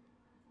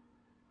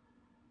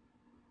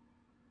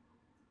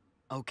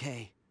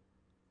 Okay.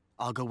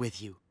 I'll go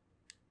with you.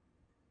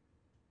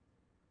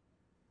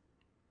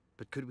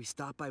 But could we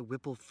stop by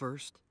Whipple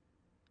first?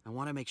 I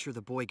want to make sure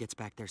the boy gets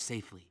back there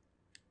safely.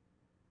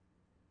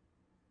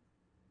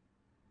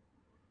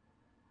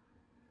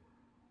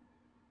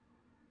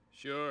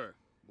 Sure,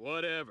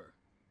 whatever.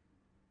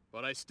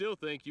 But I still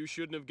think you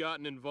shouldn't have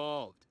gotten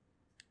involved.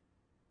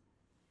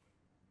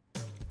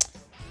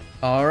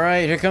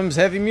 Alright, here comes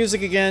heavy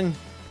music again.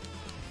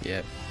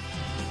 Yep.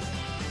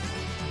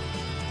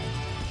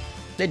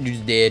 That dude's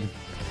dead.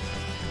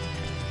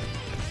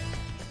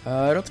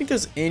 I don't think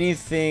there's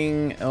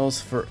anything else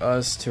for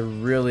us to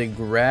really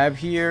grab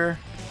here.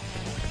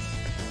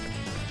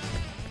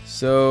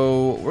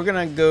 So we're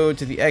gonna go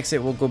to the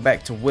exit. We'll go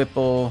back to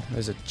Whipple.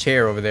 There's a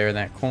chair over there in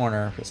that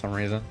corner for some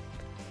reason.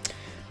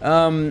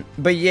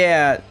 But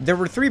yeah, there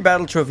were 3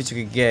 battle trophies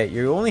you could get.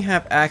 You only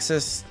have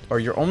access,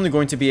 or you're only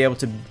going to be able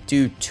to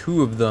do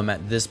 2 of them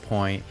at this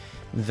point.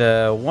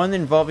 The one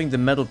involving the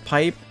metal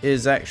pipe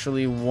is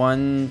actually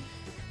one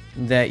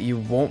that you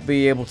won't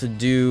be able to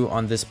do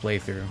on this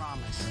playthrough.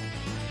 Promise.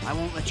 I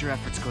won't let your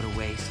efforts go to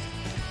waste.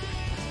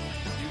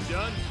 You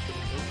done?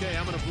 Okay,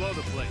 I'm gonna blow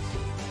the place.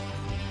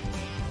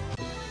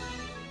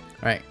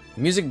 Alright,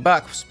 music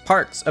box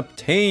parts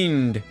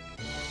obtained.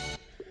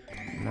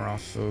 We're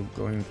also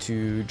going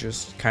to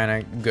just kind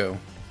of go.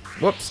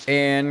 Whoops,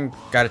 and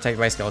got attacked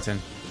by a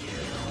skeleton.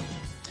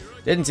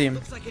 Didn't see him.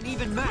 Looks like an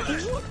even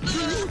match.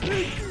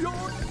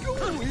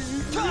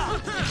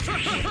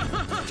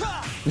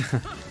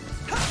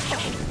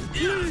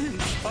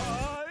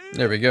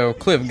 There we go.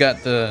 Cliff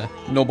got the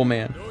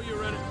nobleman.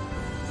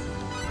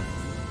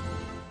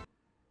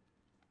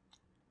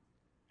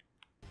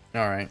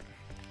 Alright.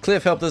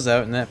 Cliff helped us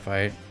out in that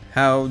fight.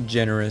 How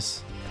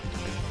generous.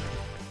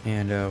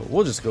 And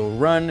we'll just go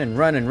run and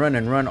run and run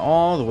and run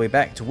all the way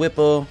back to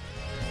Whipple.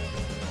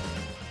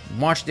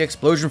 Watch the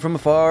explosion from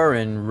afar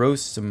and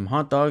roast some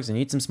hot dogs and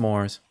eat some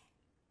s'mores.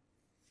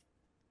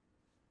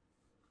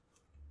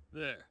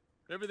 There.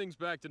 Everything's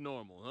back to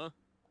normal, huh?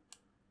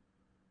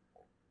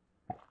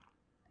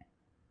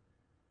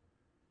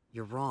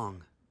 You're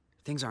wrong.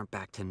 Things aren't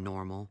back to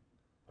normal.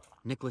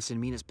 Nicholas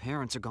and Mina's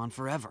parents are gone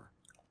forever.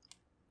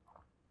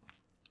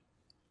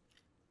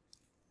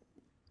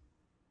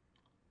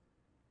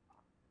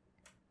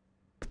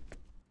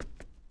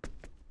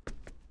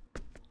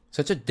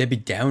 Such a Debbie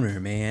Downer,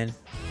 man.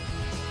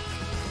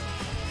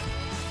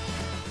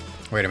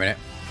 Wait a minute.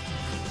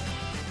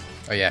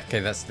 Oh yeah, okay,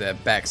 that's the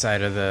back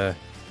side of the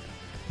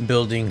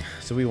building.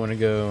 So we want to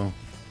go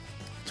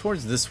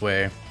towards this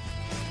way.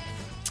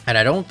 And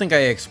I don't think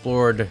I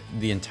explored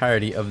the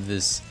entirety of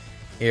this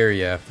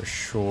area for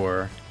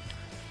sure.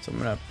 So I'm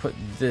gonna put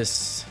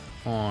this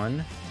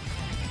on.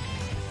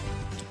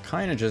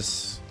 Kind of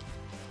just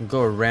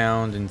go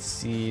around and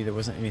see. There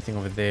wasn't anything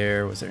over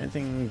there. Was there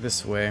anything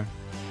this way?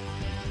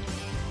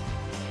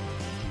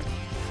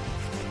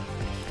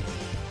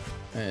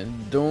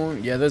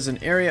 And yeah, there's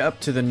an area up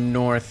to the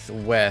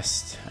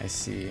northwest. I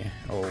see.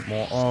 Oh,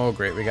 more. Oh,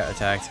 great, we got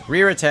attacked.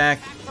 Rear attack.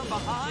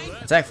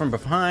 Attack from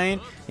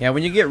behind. Yeah,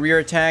 when you get rear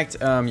attacked,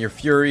 your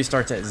fury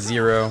starts at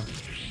 0.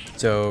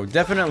 So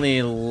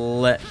definitely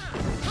let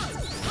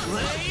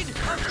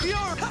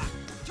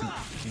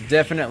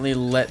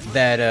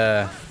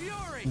that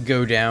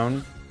go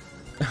down,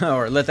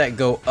 or let that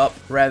go up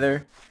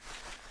rather.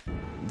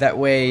 That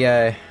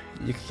way,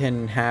 you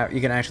can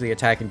actually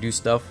attack and do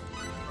stuff.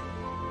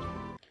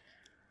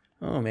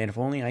 Oh man, if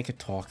only I could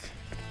talk.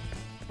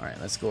 Alright,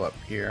 let's go up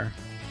here.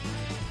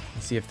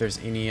 Let's see if there's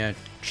any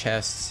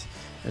chests.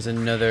 There's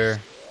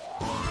another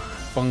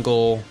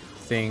fungal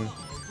thing.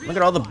 Look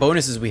at all the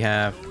bonuses we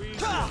have.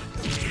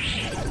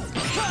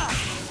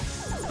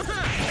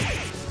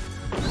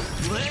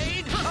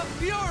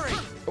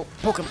 Oh,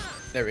 poke him.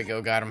 There we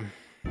go, got him.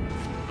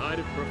 I'd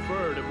have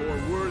preferred a more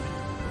worthy.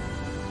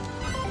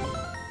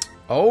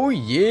 Oh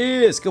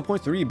yeah, skill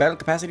points 3, battle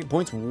capacity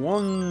points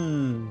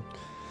 1.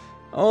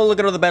 Oh, look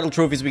at all the battle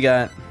trophies we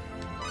got.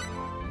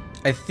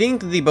 I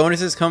think the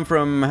bonuses come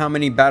from how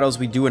many battles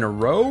we do in a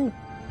row.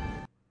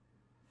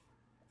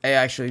 I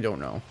actually don't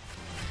know.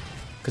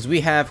 Because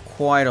we have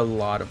quite a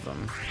lot of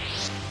them.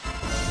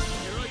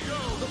 Here I go.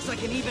 Looks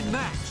like an even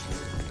match.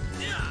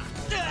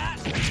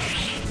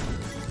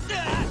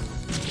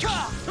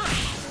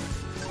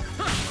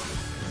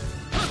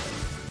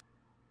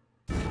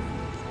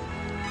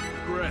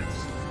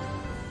 Congrats.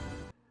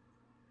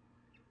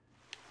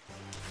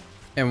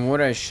 And what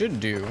I should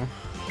do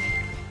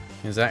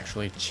is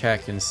actually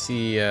check and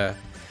see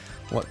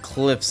what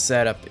Cliff's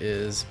setup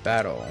is.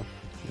 Battle.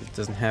 It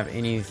doesn't have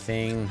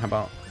anything. How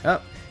about...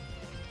 Oh!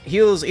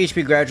 Heals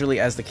HP gradually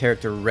as the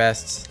character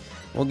rests.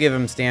 We'll give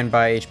him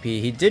standby HP.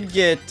 He did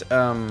get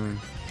some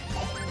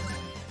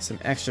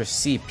extra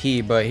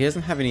CP, but he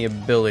doesn't have any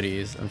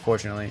abilities,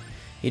 unfortunately.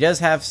 He does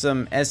have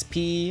some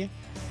SP,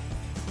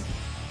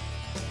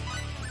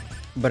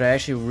 but I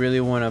actually really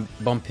want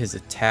to bump his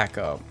attack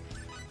up.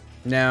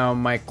 Now,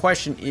 my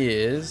question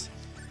is,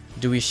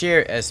 do we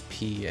share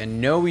SP?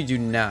 And no, we do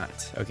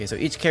not. Okay, so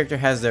each character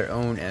has their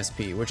own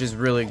SP, which is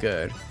really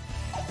good.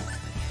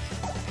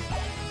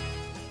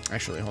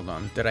 Actually, hold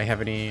on. Did I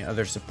have any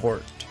other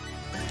support?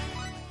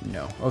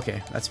 No.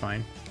 Okay, that's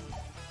fine.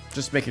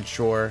 Just making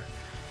sure.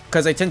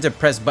 Because I tend to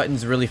press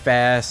buttons really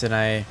fast and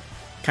I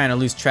kind of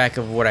lose track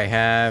of what I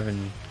have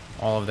and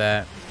all of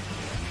that.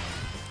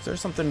 Is there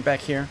something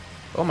back here?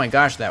 Oh my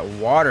gosh, that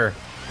water.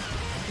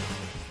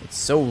 It's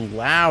so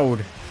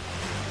loud.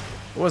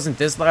 It wasn't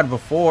this loud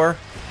before.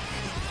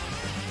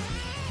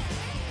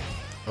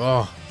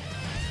 Oh.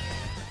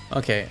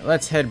 Okay,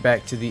 let's head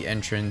back to the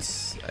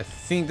entrance. I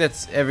think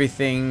that's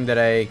everything that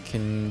I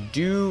can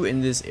do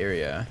in this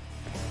area.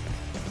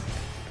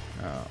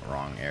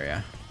 Wrong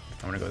area.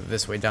 I'm gonna go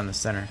this way down the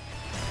center.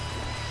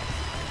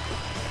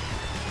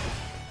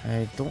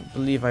 I don't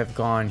believe I've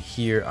gone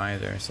here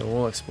either, so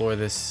we'll explore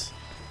this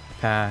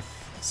path.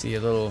 See a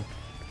little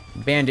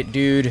bandit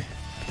dude.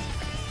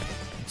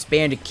 It's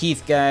Bandit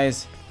Keith,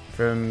 guys,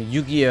 from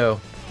Yu-Gi-Oh!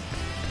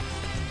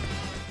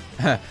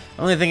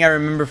 Only thing I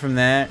remember from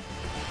that,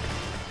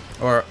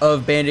 or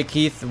of Bandit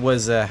Keith,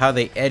 was how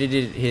they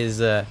edited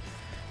his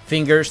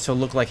fingers to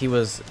look like he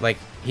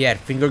had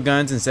finger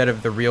guns instead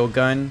of the real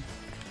gun.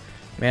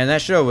 Man,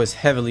 that show was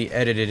heavily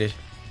edited.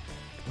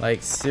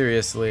 Like,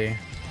 seriously.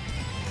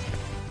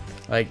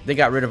 Like, they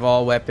got rid of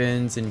all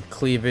weapons and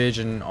cleavage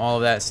and all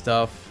of that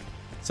stuff.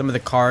 Some of the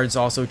cards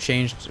also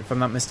changed, if I'm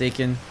not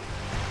mistaken.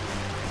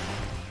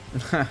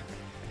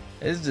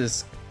 It's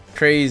just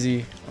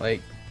crazy.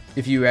 Like,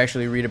 if you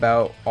actually read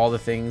about all the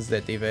things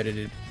that they've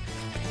edited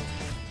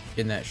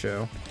in that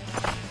show.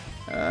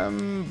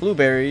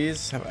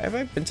 Blueberries. Have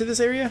I been to this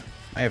area?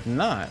 I have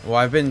not. Well,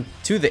 I've been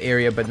to the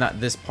area, but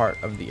not this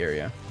part of the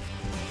area.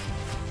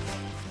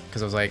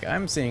 Because I was like,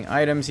 I'm seeing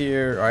items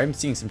here, or I'm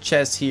seeing some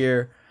chests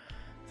here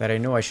that I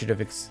know I should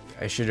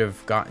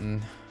have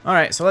gotten. All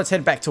right, so let's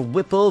head back to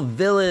Whipple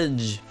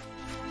Village.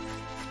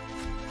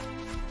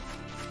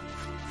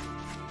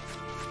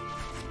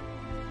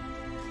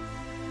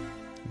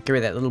 Carry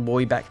that little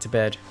boy back to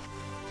bed.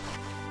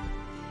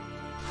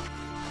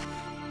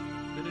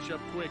 Finish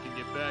up quick and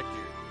get back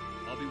here.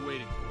 I'll be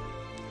waiting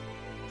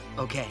for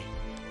you. Okay,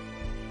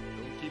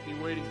 Don't keep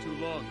me waiting too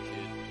long,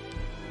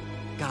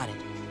 kid. got it.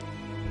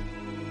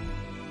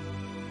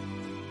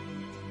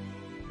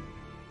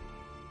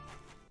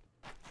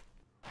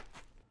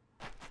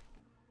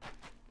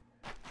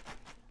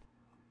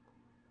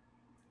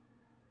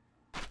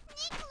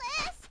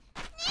 Nicholas!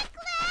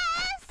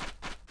 Nicholas!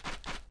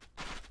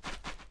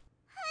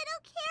 I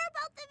don't care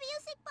about the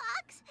music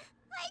box.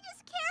 I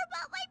just care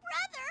about my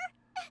brother.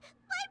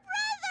 My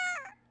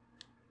brother!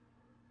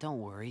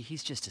 Don't worry,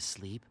 he's just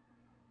asleep.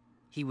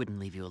 He wouldn't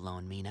leave you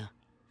alone, Mina.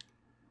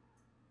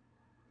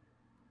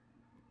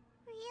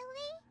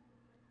 Really?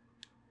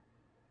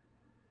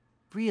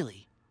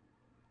 Really?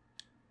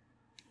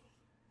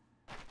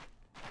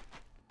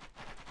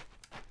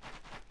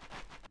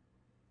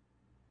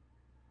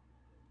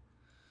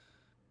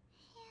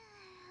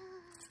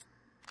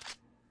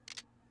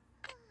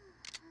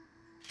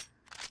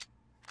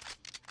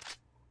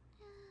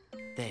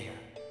 There.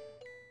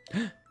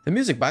 The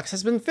music box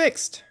has been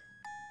fixed.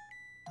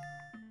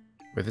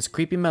 With its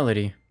creepy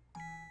melody.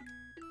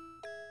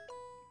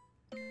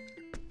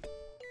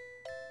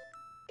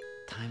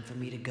 Time for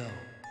me to go.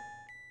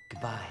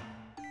 Goodbye.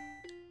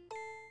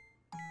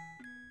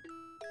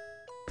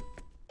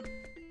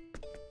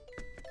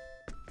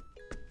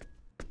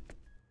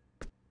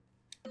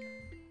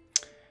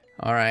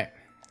 Alright.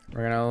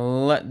 We're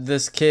gonna let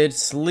this kid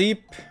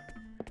sleep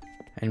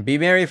and be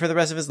merry for the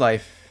rest of his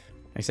life.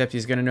 Except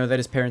he's gonna know that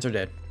his parents are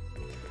dead.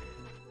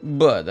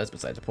 But that's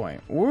besides the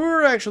point.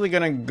 We're actually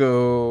gonna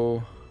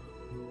go...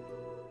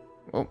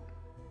 Oh,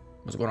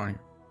 what's going on here?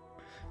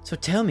 So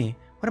tell me,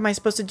 what am I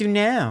supposed to do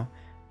now?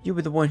 You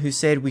were the one who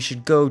said we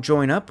should go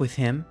join up with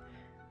him.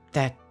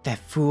 That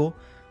fool.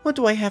 What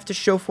do I have to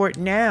show for it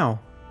now?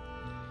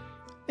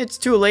 It's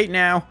too late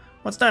now.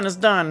 What's done is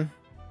done.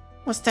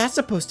 What's that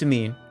supposed to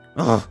mean?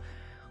 Ugh.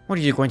 What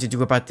are you going to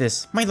do about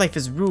this? My life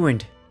is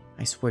ruined.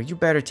 I swear, you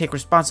better take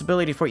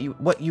responsibility for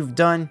what you've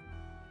done.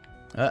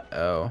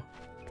 Uh-oh.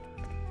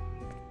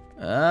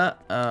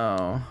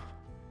 Uh-oh.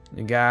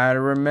 You gotta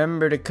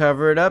remember to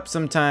cover it up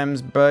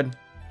sometimes, bud.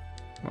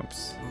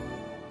 Whoops.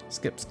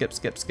 Skip.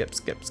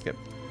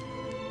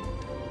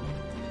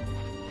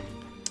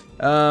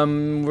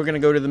 We're gonna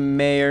go to the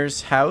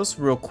mayor's house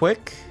real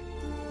quick.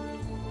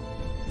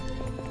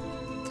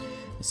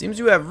 It seems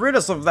you have rid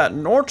us of that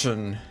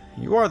Norton.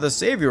 You are the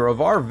savior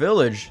of our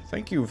village.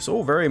 Thank you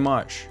so very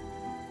much.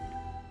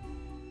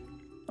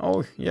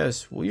 Oh,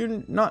 yes. Will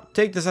you not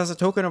take this as a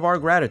token of our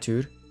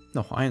gratitude?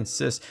 No, I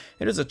insist.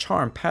 It is a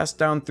charm passed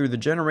down through the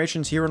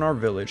generations here in our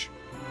village.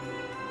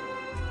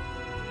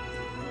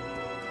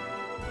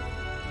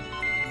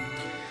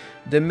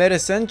 The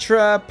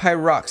Metacentra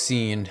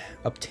pyroxene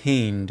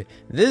obtained.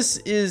 This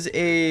is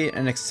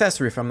an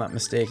accessory, if I'm not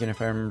mistaken,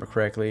 if I remember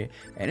correctly,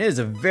 and it is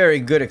a very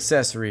good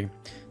accessory.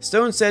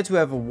 Stone said to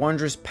have a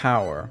wondrous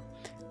power.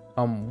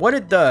 What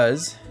it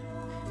does,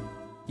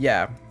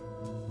 yeah,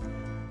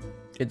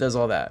 it does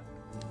all that.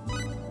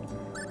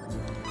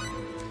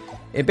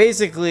 It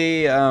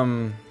basically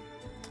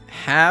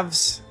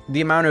halves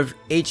the amount of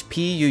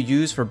HP you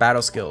use for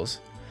battle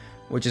skills,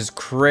 which is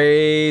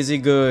crazy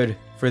good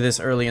for this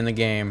early in the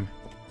game.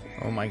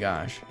 Oh my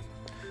gosh.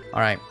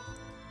 Alright,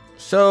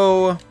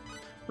 so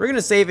we're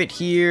gonna save it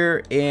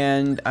here,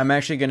 and I'm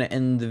actually gonna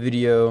end the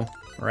video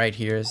right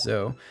here.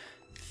 So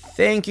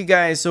thank you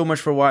guys so much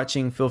for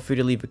watching. Feel free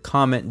to leave a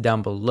comment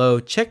down below.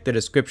 Check the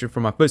description for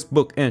my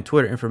Facebook and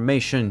Twitter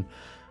information.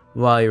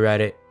 While you're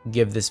at it,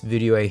 give this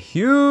video a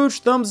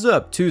huge thumbs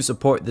up to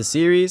support the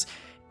series,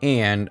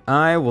 and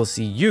I will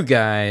see you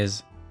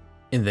guys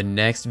in the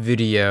next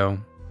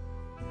video.